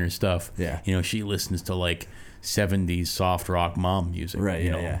unpacking her stuff, you know, she listens to, like, 70s soft rock mom music. Right,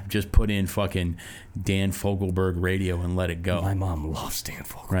 you know, yeah. Just put in fucking Dan Fogelberg radio and let it go. My mom loves Dan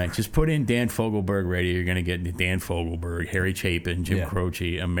Fogelberg. Right. Just put in Dan Fogelberg radio. You're going to get Dan Fogelberg, Harry Chapin, Jim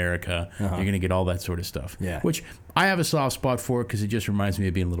Croce, America. You're going to get all that sort of stuff. Yeah. Which I have a soft spot for because it just reminds me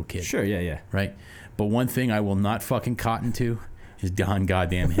of being a little kid. Sure, yeah. Right? But one thing I will not fucking cotton to is Don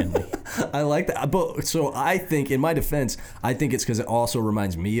Goddamn Henley. I like that. But so I think, in my defense, I think it's because it also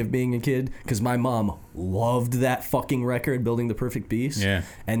reminds me of being a kid. Because my mom loved that fucking record, Building the Perfect Beast. Yeah.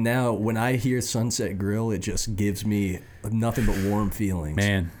 And now when I hear Sunset Grill, it just gives me nothing but warm feelings.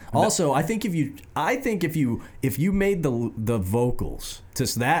 Man. Also, I think if you made the vocals to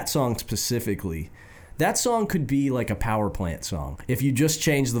that song specifically, that song could be like a power plant song if you just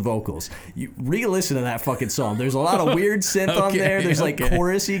change the vocals. You re-listen to that fucking song. There's a lot of weird synth on there. There's like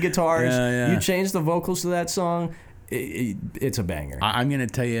chorusy guitars. Yeah. You change the vocals to that song, it's a banger. I'm going to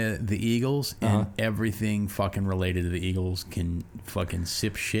tell you, the Eagles and everything fucking related to the Eagles can fucking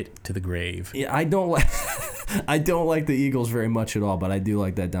sip shit to the grave. Yeah, I don't like the Eagles very much at all, but I do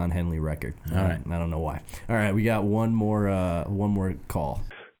like that Don Henley record. All right. I don't know why. All right, we got one more call.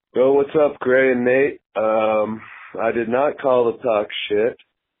 Yo, what's up, Gray and Nate? I did not call to talk shit.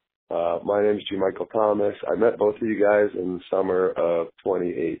 My name is G. Michael Thomas. I met both of you guys in the summer of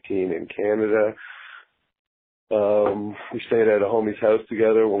 2018 in Canada. We stayed at a homie's house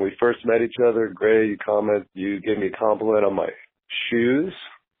together. When we first met each other, Gray, you gave me a compliment on my shoes,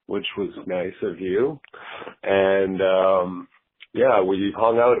 which was nice of you. And, we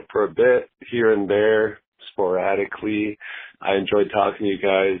hung out for a bit here and there, sporadically. I enjoyed talking to you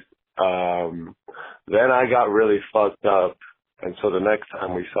guys. Then I got really fucked up. And so the next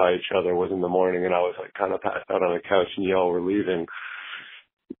time we saw each other was in the morning, and I was like kind of passed out on the couch and y'all were leaving.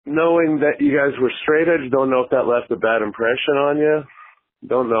 Knowing that you guys were straight edge, don't know if that left a bad impression on you.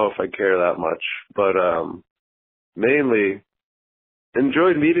 Don't know if I care that much. But mainly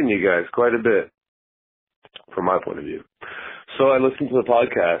enjoyed meeting you guys quite a bit from my point of view. So I listened to the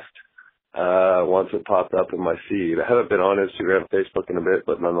podcast once it popped up in my feed. I haven't been on Instagram, Facebook in a bit,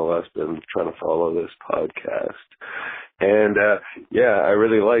 but nonetheless been trying to follow this podcast. And I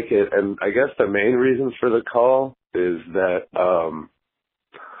really like it. And I guess the main reason for the call is that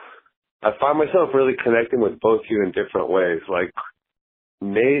I find myself really connecting with both you in different ways. Like,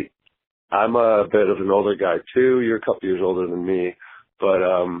 Nate, I'm a bit of an older guy too. You're a couple years older than me. But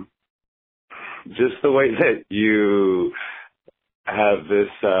just the way that you have this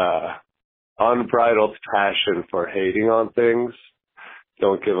unbridled passion for hating on things,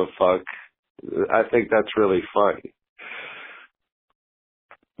 don't give a fuck, I think that's really funny.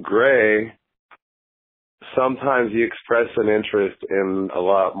 Gray, sometimes you express an interest in a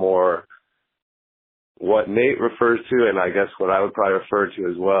lot more what Nate refers to, and I guess what I would probably refer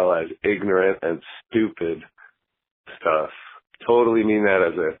to as well, as ignorant and stupid stuff. Totally mean that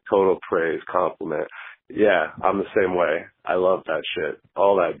as a total praise, compliment. Yeah, I'm the same way. I love that shit.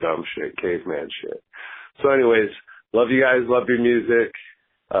 All that dumb shit, caveman shit. So anyways, love you guys, love your music.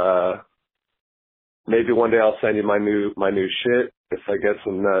 Maybe one day I'll send you my new shit if I get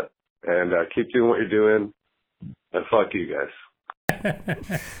some nut. And keep doing what you're doing. And fuck you guys.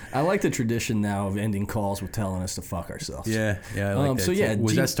 I like the tradition now of ending calls with telling us to fuck ourselves. Yeah, I like that. So yeah,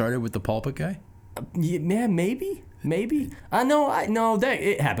 was that started with the pulpit guy? Yeah, man, maybe. No, that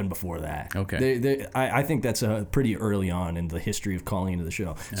it happened before that. Okay. I think that's pretty early on in the history of calling into the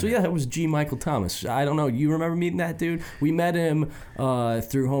show. So yeah, that was G. Michael Thomas. I don't know. You remember meeting that dude? We met him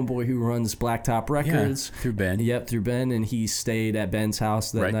through homeboy who runs Blacktop Records. Yeah, through Ben. Yep, through Ben, and he stayed at Ben's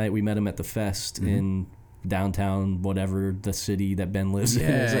house that night. We met him at the fest in downtown, whatever the city that Ben lives in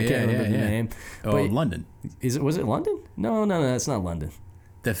is. I can't remember the name. Oh, but London. Was it London? No, it's not London.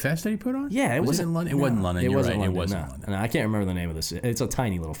 The fest that he put on? Yeah, was it in London? It wasn't London. It wasn't London. No, I can't remember the name of this. It's a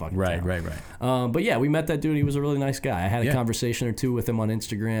tiny little fucking town. Right. But yeah, we met that dude. He was a really nice guy. I had a conversation or two with him on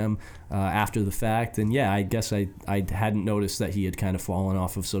Instagram after the fact, and yeah, I guess I hadn't noticed that he had kind of fallen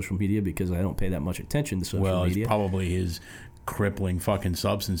off of social media because I don't pay that much attention to social media. Well, it's probably his crippling fucking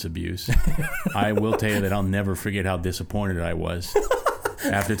substance abuse. I will tell you that I'll never forget how disappointed I was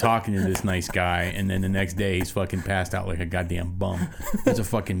after talking to this nice guy, and then the next day he's fucking passed out like a goddamn bum. He's a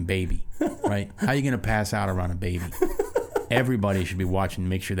fucking baby, right? How are you gonna pass out around a baby? Everybody should be watching to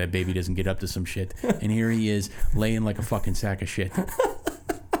make sure that baby doesn't get up to some shit. And here he is laying like a fucking sack of shit.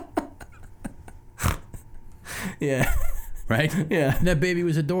 Yeah. Right? Yeah. And that baby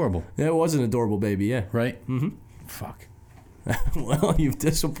was adorable. That was an adorable baby, yeah. Right? Mm-hmm. Fuck. Well, you've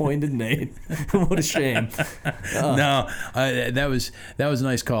disappointed Nate. What a shame. No, that was a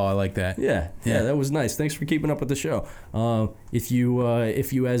nice call. I like that. Yeah, that was nice. Thanks for keeping up with the show. If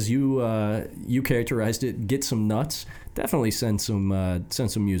you as you characterized it, get some nuts, definitely send some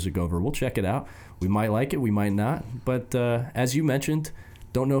music over. We'll check it out. We might like it, we might not. But as you mentioned,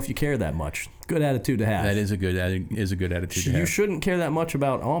 don't know if you care that much. Good attitude to have. That is a good attitude to have. You shouldn't care that much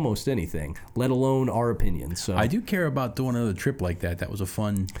about almost anything, let alone our opinions. So I do care about doing another trip like that. That was a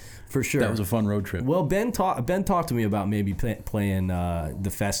fun, for sure. That was a fun road trip. Well, Ben talked to me about maybe playing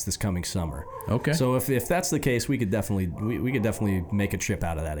the fest this coming summer. Okay. So if that's the case, we could definitely make a trip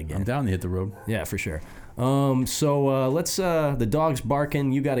out of that again. I'm down to hit the road. Yeah, for sure. So let's the dog's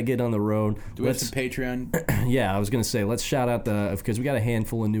barking. You got to get on the road. Do we have some Patreon? Yeah, I was gonna say let's shout out because we got a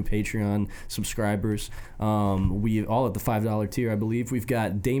handful of new Patreon subscribers. We all at the $5 tier, I believe. We've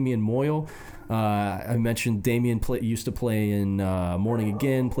got Damian Moyle. I mentioned Damian used to play in Morning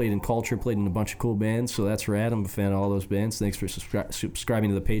Again, played in Culture, played in a bunch of cool bands, so that's rad. I'm a fan of all those bands. Thanks for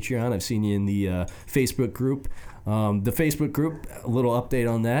subscribing to the Patreon. I've seen you in the Facebook group. The Facebook group, a little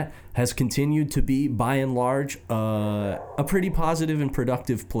update on that, has continued to be, by and large, a pretty positive and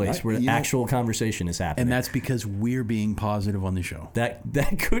productive place where actual conversation is happening. And that's because we're being positive on the show. That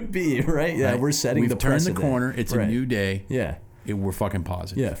could be, right? Yeah, we're setting the precedent. We've turned the corner. It's a new day. Yeah. We're fucking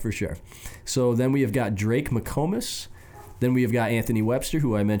positive. Yeah, for sure. So then we have got Drake McComas. Then we have got Anthony Webster,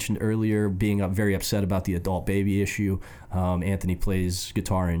 who I mentioned earlier, being very upset about the adult baby issue. Anthony plays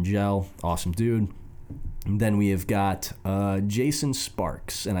guitar in Gel. Awesome dude. And then we have got Jason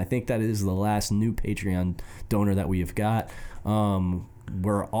Sparks, and I think that is the last new Patreon donor that we have got.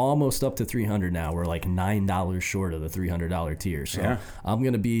 We're almost up to 300 now. We're like $9 short of the $300 tier. So yeah. I'm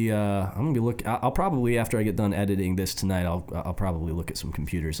gonna be looking. I'll probably, after I get done editing this tonight, I'll probably look at some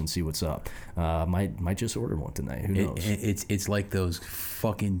computers and see what's up. Might just order one tonight. Who knows? It's like those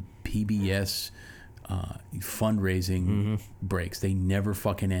fucking PBS fundraising breaks. They never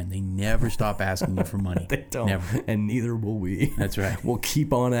fucking end. They never stop asking you for money. They don't. Never. And neither will we. That's right. We'll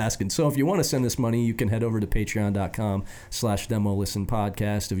keep on asking. So if you want to send us money, you can head over to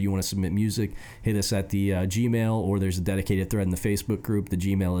patreon.com/DemoListenPodcast. If you want to submit music, hit us at the Gmail, or there's a dedicated thread in the Facebook group. The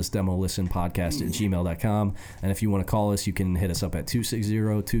Gmail is demolistenpodcast@gmail.com. And if you want to call us, you can hit us up at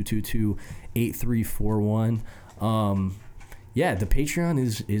 260-222-8341. Yeah, the Patreon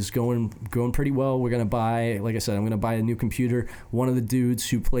is going pretty well. We're gonna buy, like I said, I'm gonna buy a new computer. One of the dudes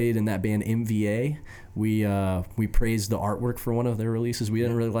who played in that band MVA, we praised the artwork for one of their releases. We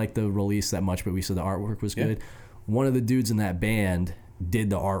didn't really like the release that much, but we said the artwork was good. One of the dudes in that band did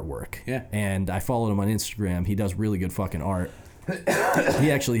the artwork. Yeah. And I followed him on Instagram. He does really good fucking art. He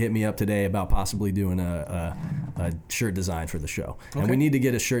actually hit me up today about possibly doing a shirt design for the show, and we need to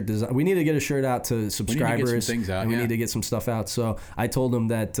get a shirt design. We need to get a shirt out to subscribers, we need to get some things out, and we need to get some stuff out. So I told him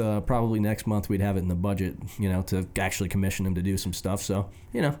that probably next month we'd have it in the budget, to actually commission him to do some stuff. So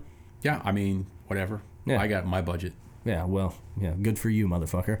yeah, I mean, whatever. Yeah, I got my budget. Yeah, well, yeah, good for you,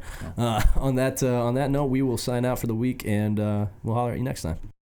 motherfucker. Yeah. On that note, we will sign out for the week, and we'll holler at you next time.